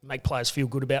make players feel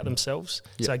good about themselves.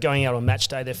 Yep. So going out on match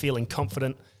day, they're feeling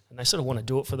confident and they sort of want to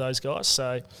do it for those guys.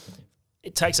 So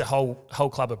it takes a whole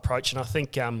club approach, and I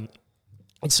think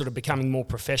it's sort of becoming more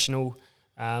professional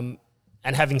and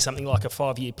having something like a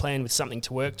 5-year plan with something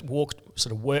to work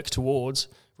towards,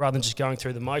 rather than just going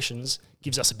through the motions,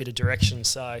 gives us a bit of direction.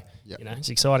 So, you know, it's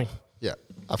exciting. Yeah,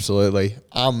 absolutely.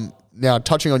 Now,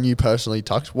 touching on you personally,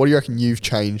 Tux, what do you reckon you've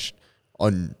changed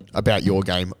about your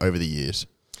game over the years?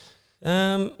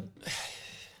 Yeah,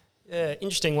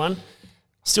 interesting one.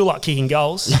 Still like kicking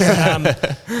goals.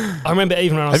 I remember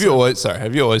even when I was...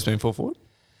 Have you always been full forward?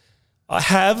 I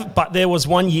have, but there was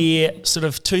one year, sort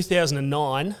of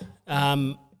 2009,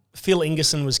 Phil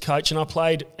Ingerson was coach, and I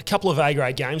played a couple of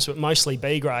A-grade games, but mostly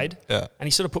B-grade. Yeah. And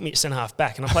he sort of put me at centre-half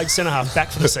back, and I played centre-half back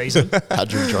for the season.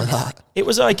 How'd you enjoy that? It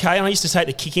was okay, and I used to take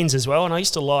the kick-ins as well, and I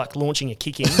used to like launching a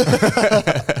kick-in.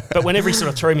 But whenever he sort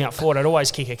of threw me up forward, I'd always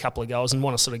kick a couple of goals and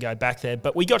want to sort of go back there.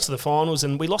 But we got to the finals,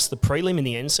 and we lost the prelim in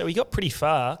the end, so we got pretty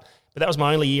far, but that was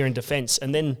my only year in defence.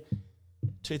 And then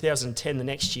 2010, the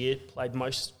next year, played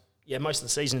most of the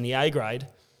season in the A-grade.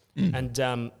 And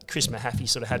Chris Mahaffey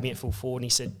sort of had me at full forward, and he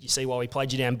said, "You see why we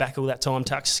played you down back all that time,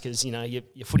 Tux? Because you know your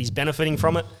footy's benefiting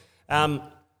from it." I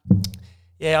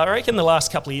reckon the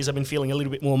last couple of years I've been feeling a little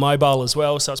bit more mobile as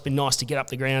well, so it's been nice to get up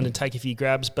the ground and take a few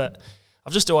grabs. But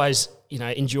I've just always, you know,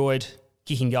 enjoyed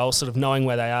kicking goals, sort of knowing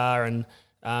where they are, and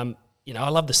you know, I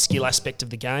love the skill aspect of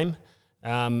the game.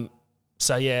 I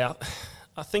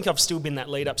think I've still been that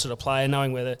lead-up sort of player,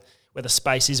 knowing where the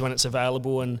space is when it's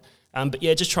available, and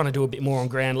just trying to do a bit more on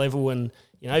ground level, and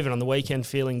you know, even on the weekend,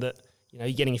 feeling that you know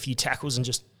you're getting a few tackles and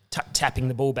just tapping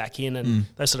the ball back in, and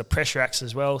those sort of pressure acts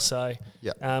as well. So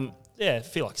I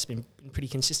feel like it's been pretty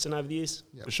consistent over the years.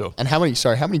 Yeah. For sure. And how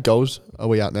many goals are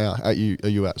we at now? Are you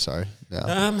at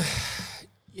now?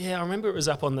 I remember it was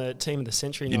up on the team of the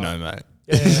century. You night. know, mate.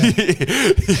 Yeah.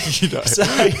 You know.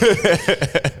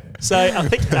 So I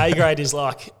think A grade is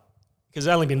like, because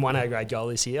there's only been one A grade goal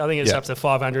this year. I think it's up to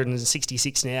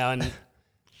 566 now, and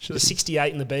there's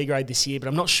 68 in the B grade this year. But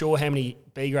I'm not sure how many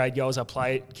B grade goals I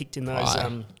kicked in those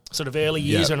sort of early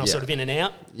years when I was sort of in and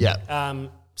out. Yeah.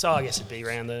 So I guess it'd be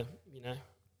around the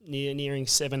nearing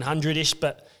 700ish.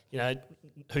 But you know,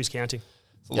 who's counting?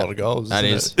 It's a lot of goals. That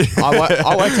isn't is. it?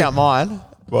 I won't count mine.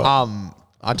 What?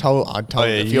 I told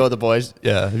a few of the boys.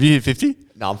 Yeah. Have you hit 50?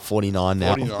 No, I'm 49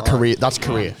 now. 49. Career. That's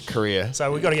career.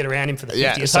 So we've got to get around him for the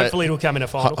 50th. Yeah, so hopefully it'll come in a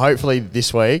final. Hopefully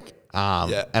this week.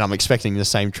 And I'm expecting the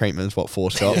same treatment as what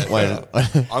Force got.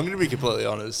 I'm going to be completely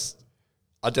honest.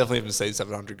 I definitely haven't seen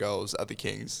 700 goals at the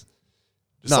Kings.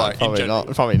 Just No, like, in probably general.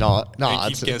 not. Probably not. No,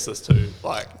 And it's, keep against us too.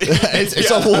 Like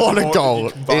it's a lot of goal.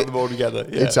 You combine them all together.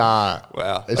 Yeah. it's wow.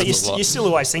 But That's a lot. you're still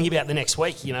always thinking about the next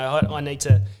week. You know, I need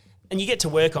to, and you get to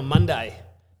work on Monday,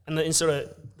 and sort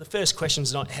of the first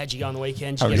question's not how'd you go on the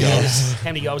weekend? Did you get goals? How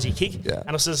many goals you kick? Yeah.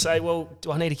 And I sort of say, well,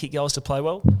 do I need to kick goals to play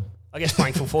well? I guess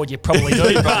playing full forward, you probably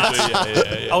do. But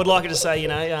I would like it to say, you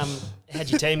know, how'd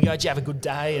your team go? Did you have a good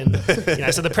day? And you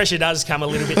know, so the pressure does come a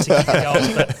little bit to kick the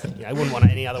goals, but you know, wouldn't want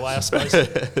it any other way, I suppose.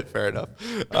 Fair enough.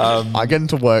 I get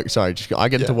into work. I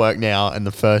get into work now, and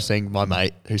the first thing my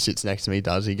mate who sits next to me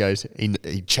does, he goes,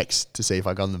 he checks to see if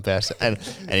I got on the best,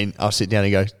 and I'll sit down and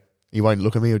he goes, he won't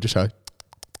look at me, he'll just go.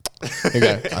 He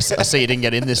go, I see you didn't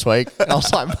get in this week. And I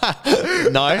was like,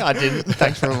 no, I didn't.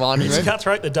 Thanks for reminding me. It's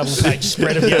cutthroat, the double page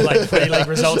spread of your like Footy League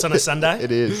results on a Sunday.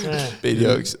 It is.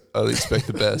 BDO, I expect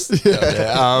the best.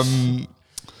 Yeah.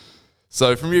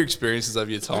 So from your experiences over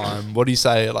your time, what do you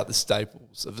say are like the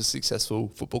staples of a successful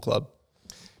football club?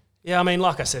 Yeah, I mean,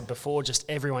 like I said before, just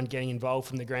everyone getting involved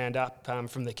from the ground up,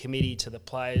 from the committee to the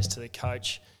players to the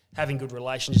coach, having good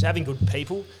relationships, having good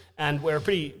people. And we're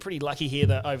pretty lucky here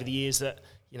that over the years that,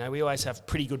 you know, we always have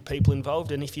pretty good people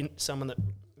involved. And if you're someone that,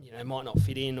 you know, might not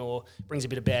fit in or brings a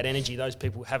bit of bad energy, those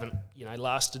people haven't, you know,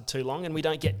 lasted too long, and we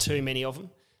don't get too many of them.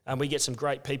 We get some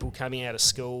great people coming out of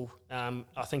school.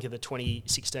 I think of the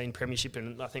 2016 Premiership,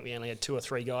 and I think we only had 2 or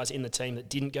 3 guys in the team that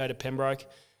didn't go to Pembroke.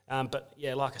 But,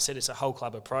 yeah, like I said, it's a whole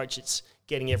club approach. It's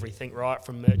getting everything right,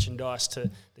 from merchandise to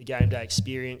the game day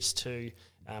experience to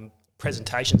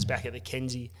presentations back at the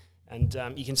Kenzie. And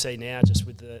you can see now, just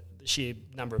with the sheer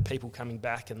number of people coming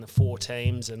back and the 4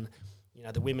 teams and, you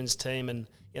know, the women's team and,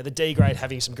 you know, the D grade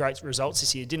having some great results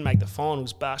this year. Didn't make the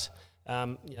finals, but,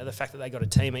 you know, the fact that they got a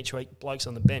team each week, blokes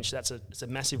on the bench, it's a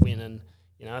massive win. And,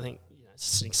 you know, I think, you know,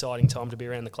 it's an exciting time to be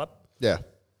around the club. Yeah,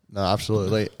 no,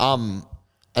 absolutely.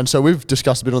 And so we've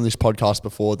discussed a bit on this podcast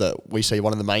before that we see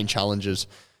one of the main challenges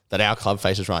that our club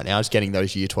faces right now is getting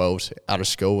those year 12s out of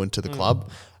school into the club.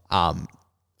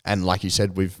 And like you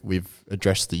said, we've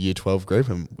addressed the year 12 group,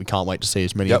 and we can't wait to see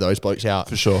as many of those blokes out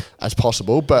for sure as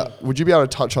possible. But would you be able to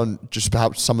touch on just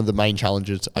perhaps some of the main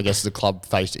challenges, I guess, the club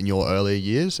faced in your earlier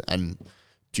years? And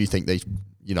do you think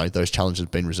those challenges have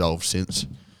been resolved since?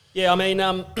 Yeah, I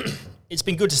mean, it's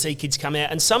been good to see kids come out.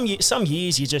 And some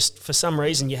years you just, for some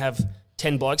reason, you have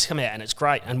 10 blokes come out and it's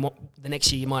great. And the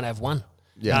next year you might have 1.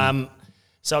 Yeah.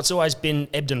 So it's always been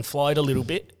ebbed and flowed a little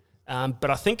bit. But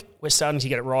I think we're starting to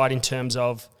get it right in terms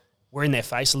of we're in their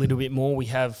face a little bit more. We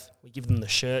give them the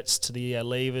shirts to the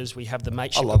levers. We have the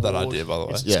mateship. I love award. that idea, by the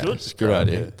way. It's Yeah, good. it's a good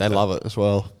idea. They love it as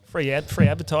well. Free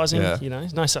advertising. Yeah. You know,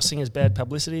 no such thing as bad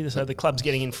publicity. So the club's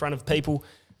getting in front of people.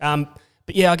 But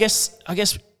yeah, I guess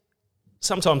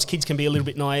sometimes kids can be a little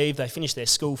bit naive. They finish their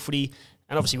school footy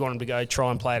and obviously want them to go try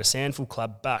and play at a Sandful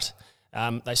club, but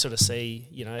they sort of see,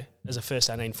 you know, as a first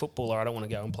 18 footballer, I don't want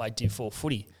to go and play Div 4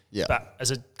 footy. Yeah. But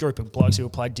as a group of blokes who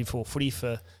have played Div 4 footy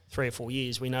for 3 or 4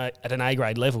 years, we know at an A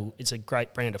grade level, it's a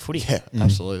great brand of footy. Yeah,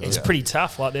 absolutely. It's pretty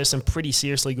tough. Like, there's some pretty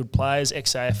seriously good players,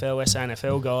 ex-AFL,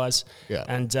 SANFL guys. Yeah.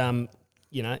 And,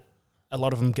 you know, a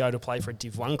lot of them go to play for a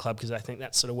Div 1 club because they think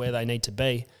that's sort of where they need to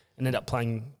be and end up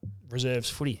playing reserves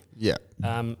footy. Yeah.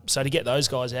 So to get those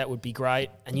guys out would be great.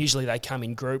 And usually they come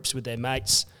in groups with their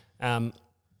mates.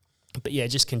 But yeah,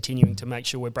 just continuing to make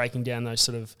sure we're breaking down those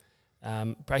sort of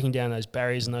breaking down those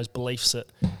barriers and those beliefs that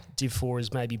Div 4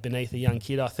 is maybe beneath a young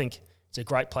kid. I think it's a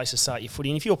great place to start your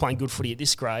footy. And if you're playing good footy at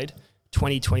this grade,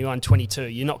 20, 21, 22,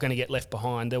 you're not going to get left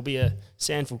behind. There'll be a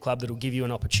Sandful club that'll give you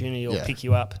an opportunity or pick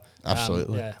you up.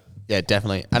 Absolutely. Yeah,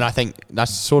 definitely. And I think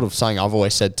that's sort of something I've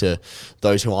always said to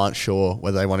those who aren't sure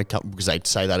whether they want to come, because they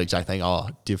say that exact thing,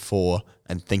 Div 4,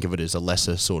 and think of it as a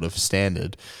lesser sort of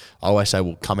standard. I always say,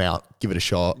 well, come out, give it a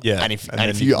shot. Yeah. And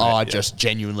if you are just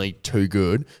genuinely too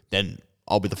good, then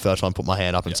I'll be the first one to put my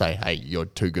hand up and say, hey, you're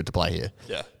too good to play here.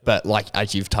 Yeah. But like,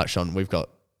 as you've touched on, we've got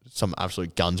some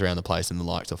absolute guns around the place, and the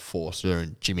likes of Forster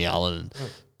and Jimmy Allen and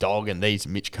Dog and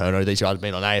Mitch Kerno, these guys have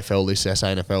been on AFL lists,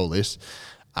 SANFL lists.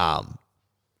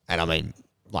 And I mean,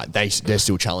 like, they're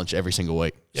still challenged every single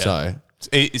week. Yeah. So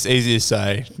it's easy to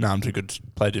say, no, I'm too good to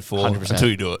play Div 4 100%. until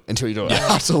you do it. Until you do it.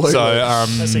 Absolutely. So,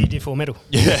 Let's see you Div 4 medal.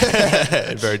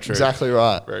 yeah, very true. Exactly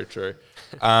right. Very true.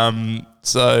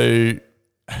 So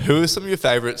who are some of your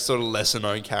favourite sort of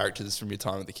lesser-known characters from your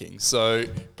time at the Kings? So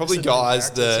probably guys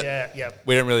that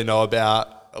we don't really know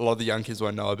about, a lot of the young kids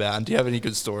won't know about. And do you have any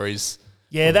good stories?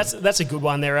 Yeah, that's a good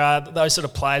one. There are those sort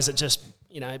of players that just,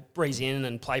 you know, breeze in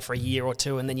and play for a year or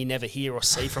two and then you never hear or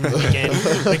see from them again.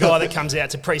 The guy that comes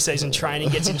out to pre-season training,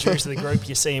 gets introduced to the group,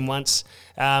 you see him once.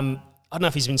 I don't know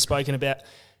if he's been spoken about.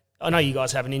 I know you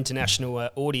guys have an international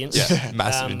audience. Yeah,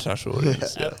 massive international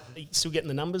audience. Are you still getting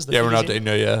the numbers? Yeah,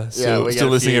 Ronaldinho, yeah. Still we get a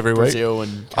listening few every week. Brazil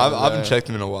and I Canada. haven't checked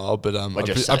them in a while, but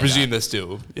I presume they're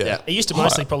still, yeah. It used to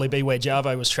mostly probably be where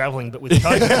Javo was travelling, but with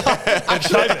COVID,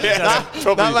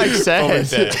 That makes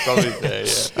sense. Probably fair,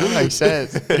 yeah. That makes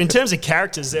sense. But in terms of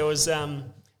characters, there's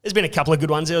been a couple of good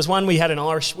ones. There was one we had an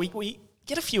Irish. We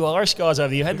get a few Irish guys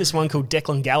over here. We had this one called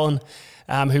Declan Gallen,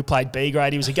 who played B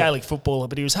grade. He was a Gaelic footballer,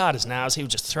 but he was hard as nails. He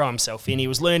would just throw himself in. He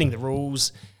was learning the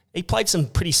rules. He played some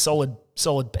pretty solid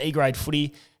B grade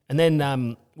footy. And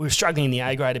then we were struggling in the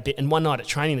A grade a bit. And one night at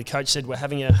training, the coach said, we're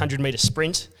having a 100-metre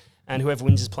sprint, and whoever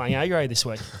wins is playing A grade this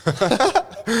week.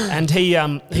 And he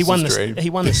won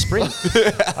the sprint.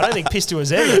 I don't think Pistol was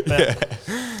there, but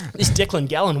this Declan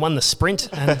Gallen won the sprint,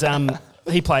 and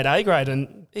he played A grade,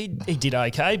 and he did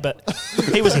okay, but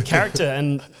he was a character.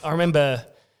 And I remember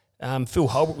Phil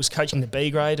Holbrook was coaching the B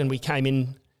grade, and we came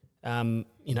in,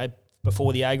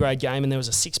 before the A grade game, and there was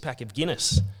a 6-pack of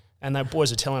Guinness. And the boys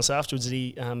were telling us afterwards that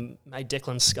he made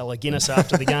Declan's skull a Guinness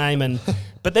after the game.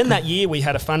 But then that year we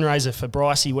had a fundraiser for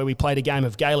Brycey where we played a game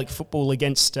of Gaelic football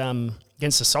against the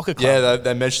soccer club. Yeah,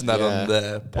 they mentioned that on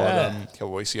their pod a couple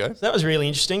of weeks ago. So that was really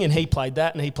interesting, and he played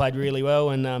that, and he played really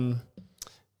well. And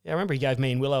I remember he gave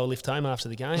me and Willow a lift home after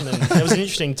the game, and it was an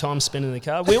interesting time spent in the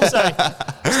car. We also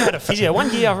had a physio.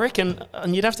 One year, I reckon,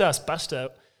 and you'd have to ask Buster,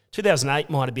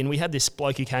 2008 might have been, we had this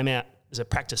bloke who came out as a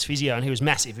practice physio, and he was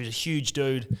massive. He was a huge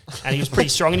dude, and he was pretty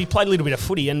strong, and he played a little bit of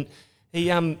footy, and he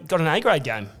got an A-grade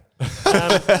game.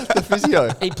 The physio.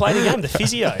 He played a game, the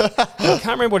physio. I can't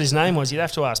remember what his name was. You'd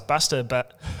have to ask Buster,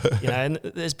 but and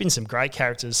there's been some great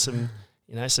characters,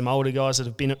 some older guys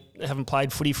that haven't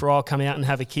played footy for a while come out and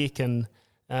have a kick, and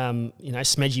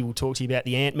Smedgy will talk to you about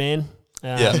the Ant-Man.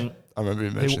 I remember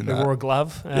you mentioning that. He wore a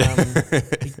glove.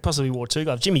 He possibly wore 2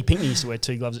 gloves. Jimmy Pinkney used to wear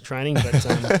 2 gloves at training,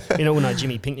 but we know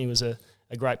Jimmy Pinkney was a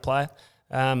great player.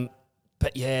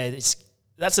 But yeah,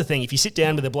 that's the thing. If you sit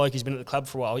down with a bloke who's been at the club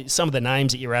for a while, some of the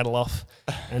names that you rattle off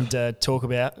and talk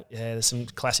about, there's some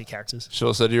classic characters.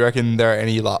 Sure. So do you reckon there are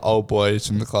any old boys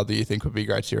from the club that you think would be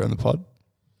great to hear on the pod?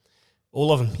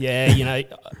 All of them, yeah.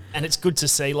 And it's good to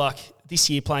see, this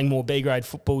year playing more B-grade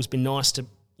football has been nice to,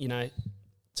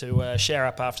 to share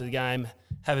up after the game,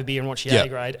 have a beer and watch the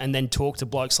A-grade, and then talk to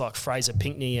blokes like Fraser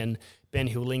Pinkney and Ben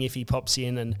Hilling if he pops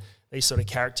in, and these sort of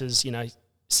characters,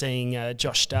 seeing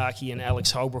Josh Starkey and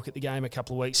Alex Holbrook at the game a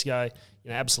couple of weeks ago,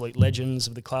 absolute legends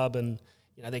of the club, and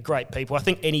they're great people. I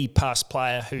think any past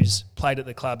player who's played at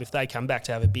the club, if they come back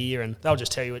to have a beer, and they'll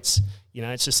just tell you it's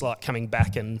just like coming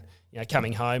back and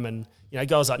coming home, and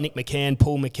guys like Nick McCann,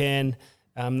 Paul McCann,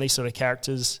 these sort of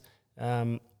characters,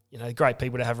 great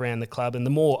people to have around the club, and the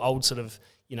more old sort of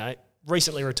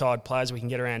recently retired players we can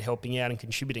get around helping out and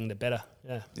contributing, the better.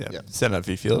 Yeah. Send out a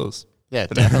few feelers. Yeah,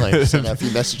 definitely. Send out a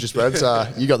few messages, Rebs.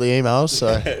 You got the emails,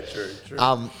 so. Yeah,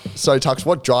 true. So, Tux,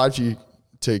 what drives you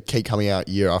to keep coming out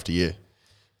year after year?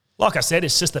 Like I said,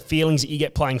 it's just the feelings that you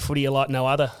get playing footy like no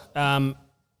other. I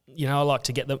like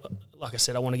to get like I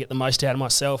said, I want to get the most out of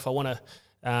myself. I want to,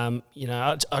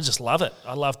 I just love it.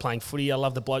 I love playing footy. I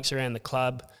love the blokes around the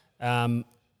club. And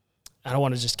I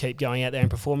want to just keep going out there and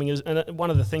performing. And one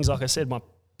of the things, like I said, my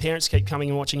parents keep coming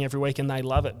and watching every week, and they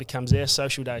love it. It becomes their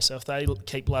social day. So if they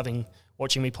keep loving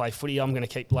watching me play footy, I'm going to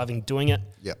keep loving doing it.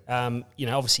 Yep.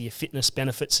 Obviously your fitness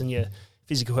benefits and your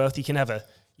physical health. You can have a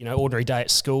ordinary day at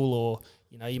school, or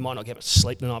you might not get much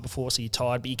sleep the night before, so you're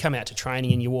tired. But you come out to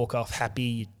training and you walk off happy.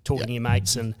 You're talking to your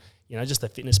mates, and just the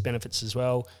fitness benefits as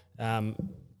well. I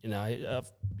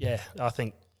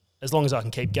think as long as I can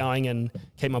keep going and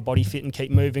keep my body fit and keep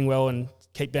moving well and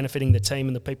keep benefiting the team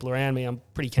and the people around me, I'm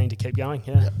pretty keen to keep going.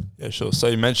 Yeah, sure. So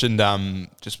you mentioned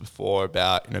just before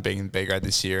about being in B grade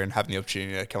this year and having the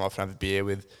opportunity to come off and have a beer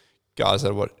with guys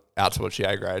that are out to watch the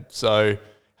A grade. So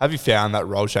have you found that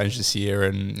role change this year,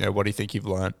 and what do you think you've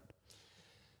learned?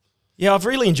 Yeah, I've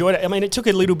really enjoyed it. I mean, it took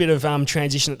a little bit of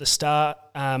transition at the start.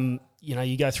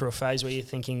 You go through a phase where you're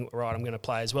thinking, right, I'm going to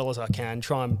play as well as I can,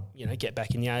 try and get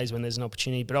back in the A's when there's an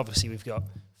opportunity. But obviously we've got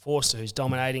Forster who's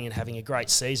dominating and having a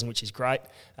great season, which is great.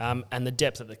 And the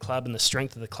depth of the club and the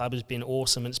strength of the club has been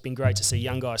awesome. And it's been great to see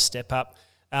young guys step up.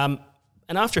 And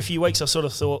after a few weeks, I sort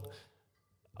of thought,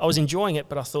 I was enjoying it,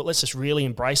 but I thought, let's just really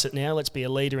embrace it now. Let's be a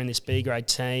leader in this B-grade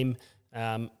team.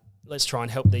 Let's try and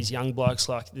help these young blokes.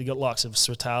 You've got likes of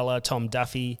Swatala, Tom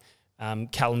Duffy,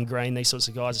 Callum Green, these sorts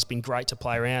of guys. It's been great to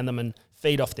play around them and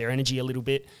feed off their energy a little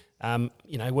bit.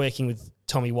 Working with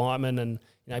Tommy Whiteman and,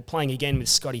 playing again with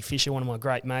Scotty Fisher, one of my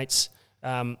great mates.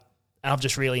 And I've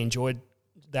just really enjoyed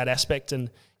that aspect,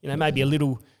 and, maybe a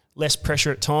little less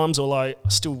pressure at times, although I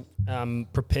still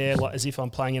prepare as if I'm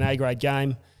playing an A-grade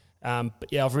game.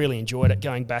 But yeah, I've really enjoyed it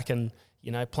going back and,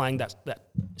 you know, playing that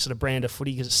sort of brand of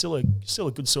footy because it's still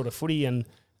a good sort of footy. And,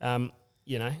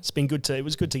 you know, it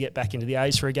was good to get back into the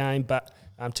A's for a game, but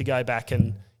to go back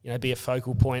and, you know, be a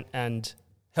focal point and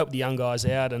help the young guys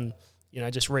out and, you know,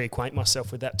 just reacquaint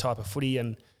myself with that type of footy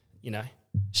and, you know,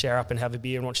 share up and have a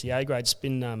beer and watch the A grade. It's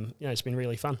been, you know, it's been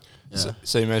really fun. Yeah.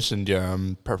 So you mentioned your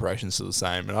preparation's still the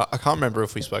same, and I can't remember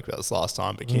if we spoke about this last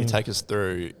time, but can you take us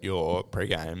through your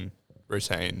pre-game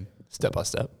routine step by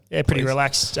step? Yeah, pretty please?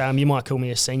 Relaxed. You might call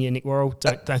me a senior Nick Worrell.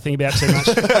 Don't think about it too much.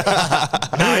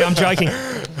 No, I'm joking.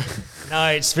 No,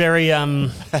 it's very, yeah.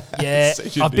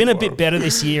 I've been a bit better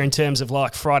this year in terms of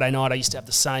like Friday night. I used to have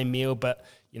the same meal, but,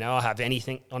 you know, I have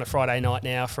anything on a Friday night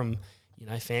now from, you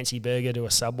know, fancy burger to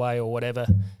a Subway or whatever,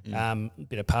 a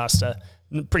bit of pasta.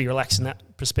 Pretty relaxed in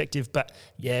that perspective. But,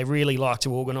 yeah, really like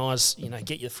to organise, you know,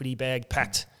 get your footy bag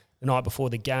packed the night before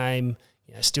the game,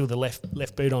 you know, still the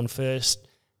left boot on first.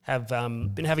 Have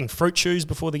been having fruit chews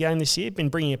before the game this year. Been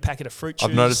bringing a packet of fruit chews.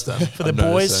 I've noticed them. For the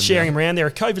boys, sharing them around. They're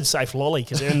a COVID-safe lolly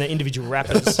because they're in the individual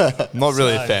wrappers. Not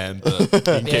really a fan, but you can keep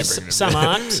bringing them. Some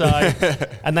aren't. So,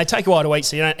 and they take a while to eat,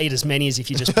 so you don't eat as many as if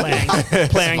you're just plowing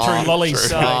through lollies.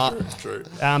 True. True.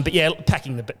 But yeah,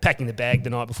 packing the bag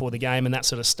the night before the game and that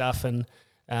sort of stuff, and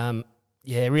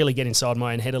yeah, really get inside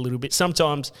my own head a little bit.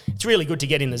 Sometimes it's really good to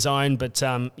get in the zone, but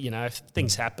you know, if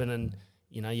things happen and,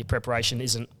 you know, your preparation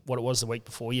isn't what it was the week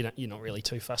before, you're not really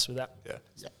too fussed with that.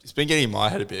 Yeah. It's been getting in my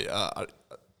head a bit. I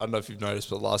don't know if you've noticed,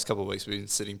 but the last couple of weeks we've been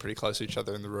sitting pretty close to each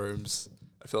other in the rooms.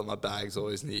 I feel like my bag's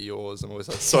always near yours. I'm always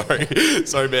like,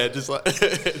 sorry, man. Just like,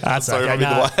 that's sorry,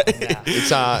 okay.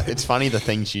 It's funny the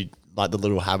things you like, the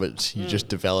little habits you just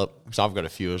develop. Because I've got a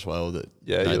few as well that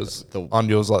on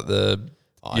yours like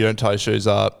you don't tie your shoes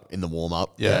up in the warm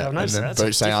up. Yeah, I've noticed that.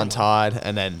 Boots stay untied,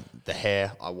 and then the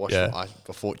hair I wash.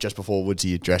 Just before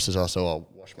Woodsy dresses us, so I'll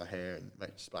wash my hair and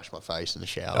splash my face in the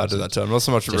shower. I do that too. Not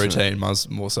so much a routine, mine's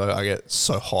more so I get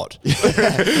so hot.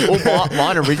 Well,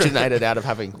 mine originated out of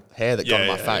having hair that got in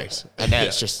my face, and then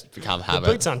it's just become habit.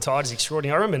 The boots untied is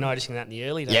extraordinary. I remember noticing that in the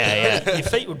early days. Yeah. Your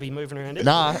feet would be moving around.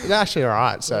 Nah, they're actually all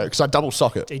right. So because I double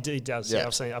sock it. He does. Yeah,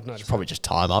 I've noticed. Probably just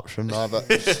tie them up, shouldn't I?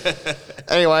 But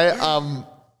anyway,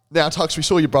 now Tux, we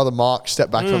saw your brother Mark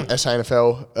step back from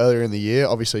SANFL earlier in the year,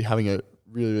 obviously having a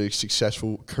really, really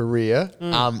successful career.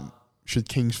 Should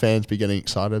Kings fans be getting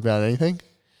excited about anything?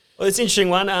 Well, it's an interesting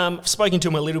one. I've spoken to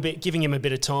him a little bit, giving him a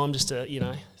bit of time just to, you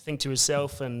know, think to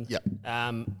himself. And,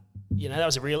 you know, that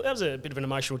was a bit of an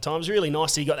emotional time. It was really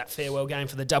nice that he got that farewell game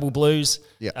for the Double Blues.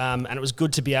 And it was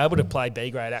good to be able to play B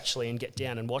grade actually and get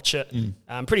down and watch it.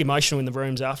 Pretty emotional in the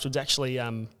rooms afterwards. Actually,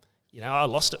 you know, I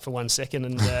lost it for 1 second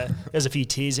and there's a few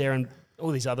tears there, and all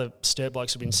these other Sturt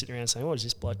blokes have been sitting around saying, what is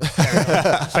this bloke?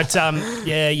 But,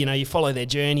 yeah, you know, you follow their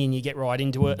journey and you get right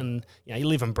into it and, you know, you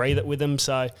live and breathe it with them.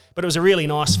 So, but it was a really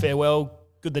nice farewell.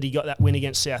 Good that he got that win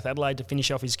against South Adelaide to finish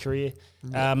off his career.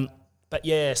 But,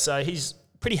 yeah, so he's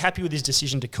pretty happy with his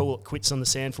decision to call it quits on the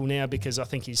SANFL now because I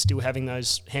think he's still having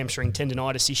those hamstring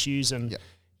tendonitis issues and,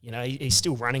 you know, he's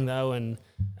still running though and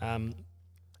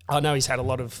I know he's had a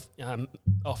lot of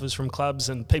offers from clubs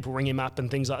and people ring him up and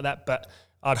things like that, but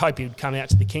I'd hope he'd come out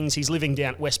to the Kings. He's living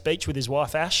down at West Beach with his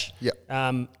wife, Ash.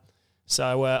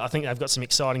 So I think they've got some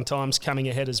exciting times coming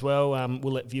ahead as well.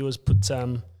 We'll let viewers put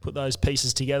those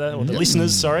pieces together, or the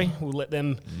listeners, sorry. We'll let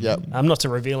them, not to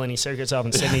reveal any secrets, I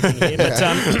haven't said anything here,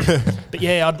 but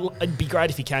yeah, it'd be great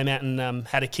if he came out and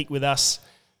had a kick with us.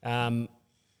 You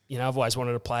know, I've always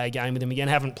wanted to play a game with him again.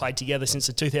 Haven't played together since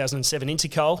the 2007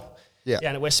 Intercol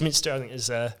down at Westminster. I think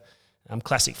there's a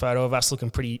classic photo of us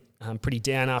looking pretty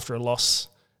down after a loss.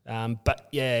 But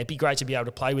yeah, it'd be great to be able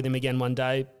to play with him again one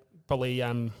day. Probably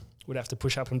would have to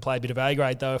push up and play a bit of A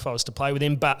grade though if I was to play with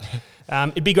him. But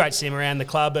it'd be great to see him around the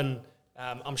club, and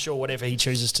I'm sure whatever he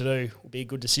chooses to do will be a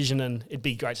good decision, and it'd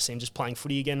be great to see him just playing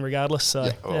footy again regardless. So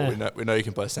we know you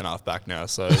can play centre half back now,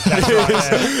 so, that's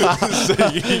right, so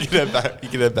you can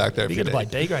head back there. We could play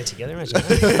B grade together, imagine.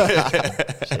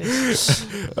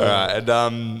 All right,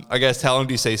 and I guess how long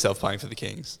do you see yourself playing for the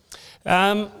Kings?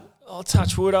 I'll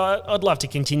touch wood. I'd love to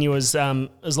continue as long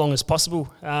as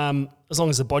possible, as long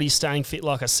as the body's staying fit,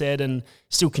 like I said, and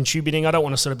still contributing. I don't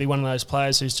want to sort of be one of those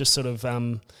players who's just sort of,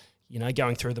 you know,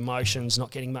 going through the motions,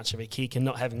 not getting much of a kick and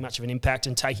not having much of an impact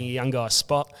and taking a young guy's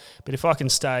spot. But if I can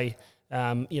stay,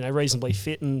 you know, reasonably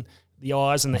fit and the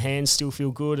eyes and the hands still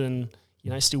feel good and,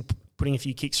 you know, still putting a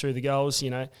few kicks through the goals, you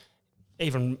know,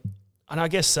 and I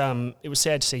guess it was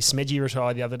sad to see Smedgy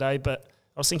retire the other day, but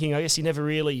I was thinking, I guess he never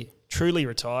really truly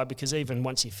retired because even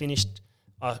once he finished,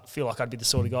 I feel like I'd be the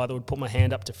sort of guy that would put my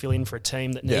hand up to fill in for a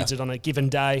team that needs it on a given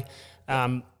day.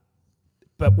 But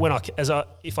but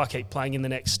if I keep playing in the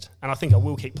next, and I think I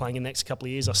will keep playing in the next couple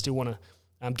of years, I still want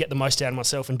to get the most out of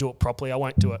myself and do it properly. I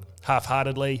won't do it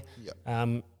half-heartedly.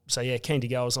 Yep. So yeah, keen to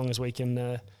go as long as we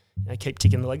can keep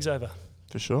ticking the legs over.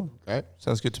 For sure. Great.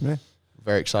 Sounds good to me.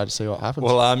 Very excited to see what happens.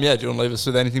 Well, do you want to leave us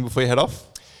with anything before you head off?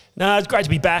 No, it's great to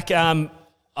be back.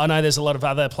 I know there's a lot of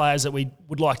other players that we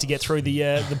would like to get through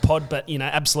the pod, but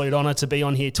absolute honour to be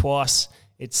on here twice.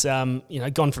 It's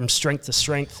gone from strength to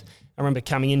strength. I remember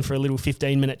coming in for a little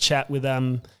 15-minute chat with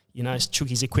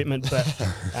Chucky's equipment, but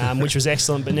which was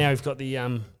excellent. But now we've got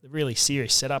the really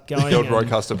serious setup going. The old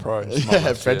Rodecaster Pro.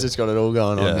 Yeah, Fred's just got it all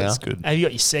going on now. That's good. And you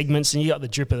got your segments and you got the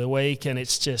drip of the week, and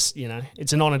it's just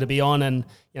it's an honour to be on, and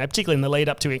particularly in the lead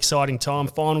up to exciting time,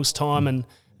 finals time, and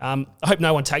I hope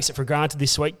no one takes it for granted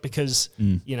this week because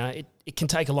it can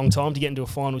take a long time to get into a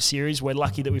final series. We're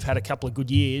lucky that we've had a couple of good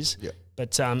years,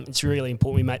 but it's really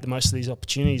important we make the most of these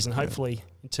opportunities, and hopefully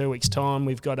in 2 weeks' time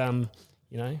we've got a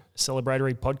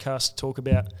celebratory podcast to talk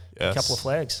about a couple of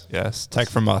flags. Yes, take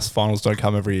from us, finals don't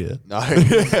come every year. No.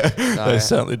 They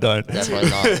certainly don't.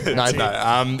 Definitely not.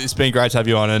 No. It's been great to have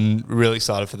you on, and really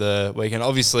excited for the weekend.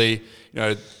 Obviously,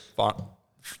 you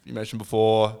mentioned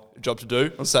before, a job to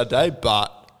do on Saturday,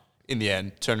 but in the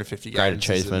end, 250 great games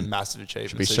achievement. is a massive achievement.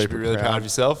 Should be so you should be really proud of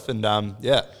yourself, and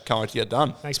can't wait to get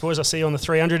done. Thanks, boys. I'll see you on the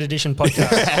 300 edition podcast.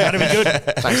 That'll be good.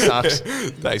 Thanks,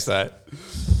 Tux. Thanks, mate.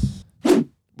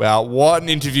 Wow, what an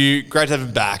interview. Great to have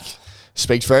him back.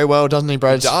 Speaks very well, doesn't he,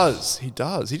 Brad? He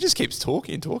does. He just keeps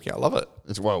talking. I love it.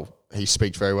 He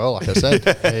speaks very well, like I said.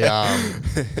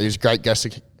 He was a great guest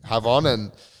to have on,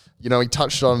 and he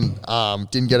touched on,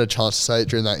 didn't get a chance to say it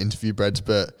during that interview, Breds,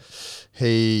 but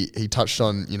he touched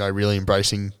on, really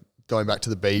embracing going back to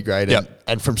the B grade.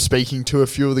 And from speaking to a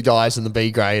few of the guys in the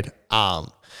B grade,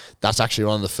 that's actually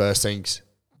one of the first things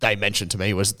they mentioned to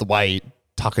me was the way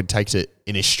Tucker takes it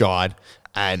in his stride,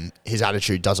 and his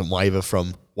attitude doesn't waver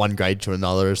from one grade to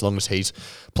another as long as he's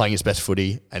playing his best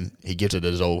footy and he gives it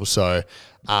his all. So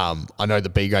I know the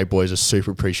B grade boys are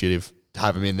super appreciative to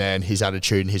have him in there, and his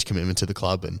attitude and his commitment to the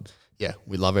club. And yeah,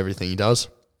 we love everything he does.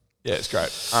 Yeah, it's great.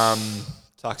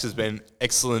 Tux has been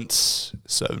excellent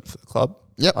servant for the club.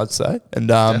 Yep. I'd say. And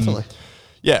Definitely.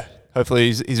 Yeah,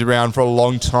 hopefully he's around for a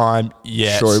long time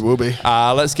yet. Sure he will be.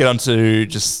 Let's get on to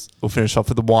we'll finish off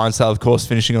with the wine sale, of course,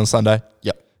 finishing on Sunday.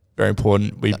 Yep. Very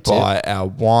important. We buy our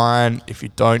wine. If you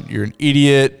don't, you're an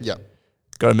idiot. Yep.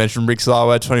 Got to mention Rick's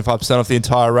Eyewear, 25% off the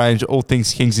entire range, all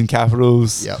things Kings and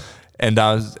Capitals. Yep. And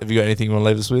have you got anything you want to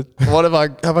leave us with? Have I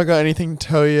got anything to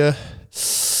tell you?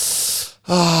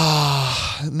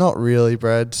 Not really,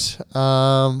 Brad. Just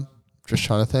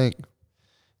trying to think.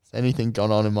 Has anything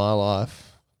gone on in my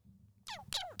life?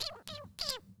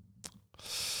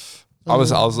 I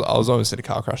was almost in a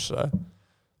car crash today.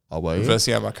 Oh, were you?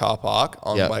 Reversing out my car park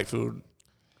on Yep.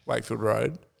 Wakefield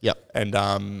Road. Yep. And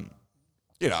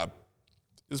it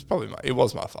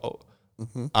was my fault.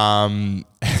 Mm-hmm.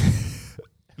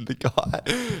 And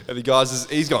the guy's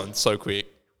he's gone so quick.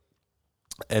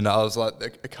 And I was like,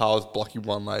 the car was blocking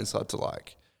one lane, so I had to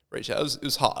reach out. It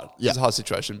was hard. Yeah. It was a hard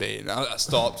situation to be in. I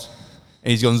stopped,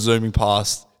 and he's gone zooming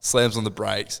past, slams on the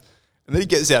brakes, and then he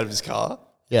gets out of his car.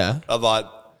 Yeah. I'm like,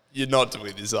 you're not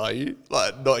doing this, are you?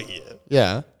 Not here.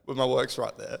 Yeah. But my work's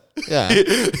right there. Yeah.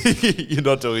 You're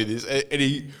not doing this. And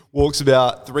he walks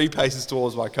about 3 paces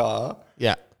towards my car,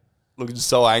 Yeah. looking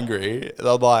so angry. And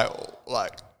I'm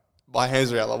like, my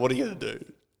hands are out. What are you going to do?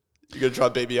 You going to try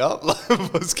and beat me up?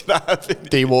 What's going to happen?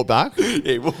 Do you walk back? Yeah,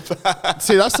 he walked back.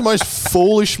 See, that's the most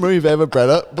foolish move ever,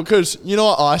 Bretta, because you know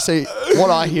what I see? What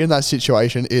I hear in that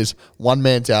situation is one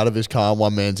man's out of his car and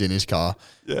one man's in his car.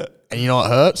 Yeah. And you know what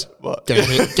hurts? What? Getting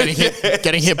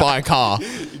hit by a car.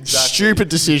 Stupid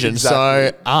decision.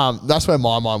 Exactly. So that's where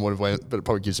my mind would have went, but it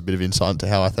probably gives a bit of insight into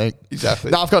how I think.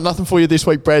 Exactly. No, I've got nothing for you this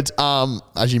week, Breds.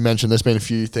 As you mentioned, there's been a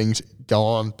few things go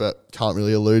on, but can't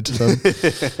really allude to them,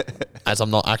 as I'm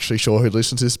not actually sure who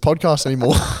listens to this podcast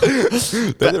anymore.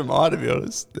 Neither am I, to be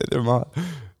honest. Neither am I.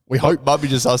 We hope. Might be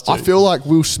just us two. I feel like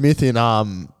Will Smith in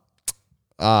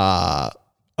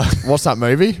what's that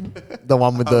movie? The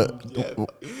one with the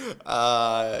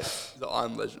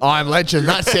I'm Legend. I'm Legend.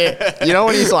 That's it. You know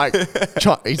when he's like,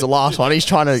 he's the last one. He's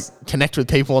trying to connect with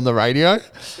people on the radio.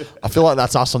 I feel like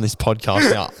that's us on this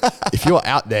podcast now. If you're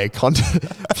out there,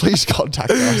 please contact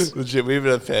us. Legit, we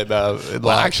haven't had a fair amount.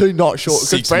 Well, actually, not sure because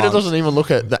 6 Brenda months. doesn't even look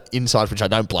at the insides, which I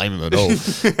don't blame him at all.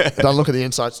 Don't look at the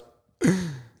insides.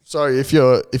 So if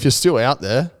you're still out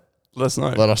there, Let us know.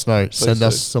 let us know. Send do.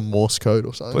 us some Morse code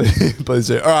or something. Please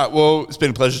do. All right. Well, it's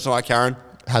been a pleasure tonight, Karen.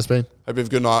 Has been. Hope you have a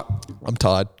good night. I'm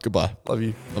tired. Goodbye. Love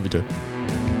you. Love you too.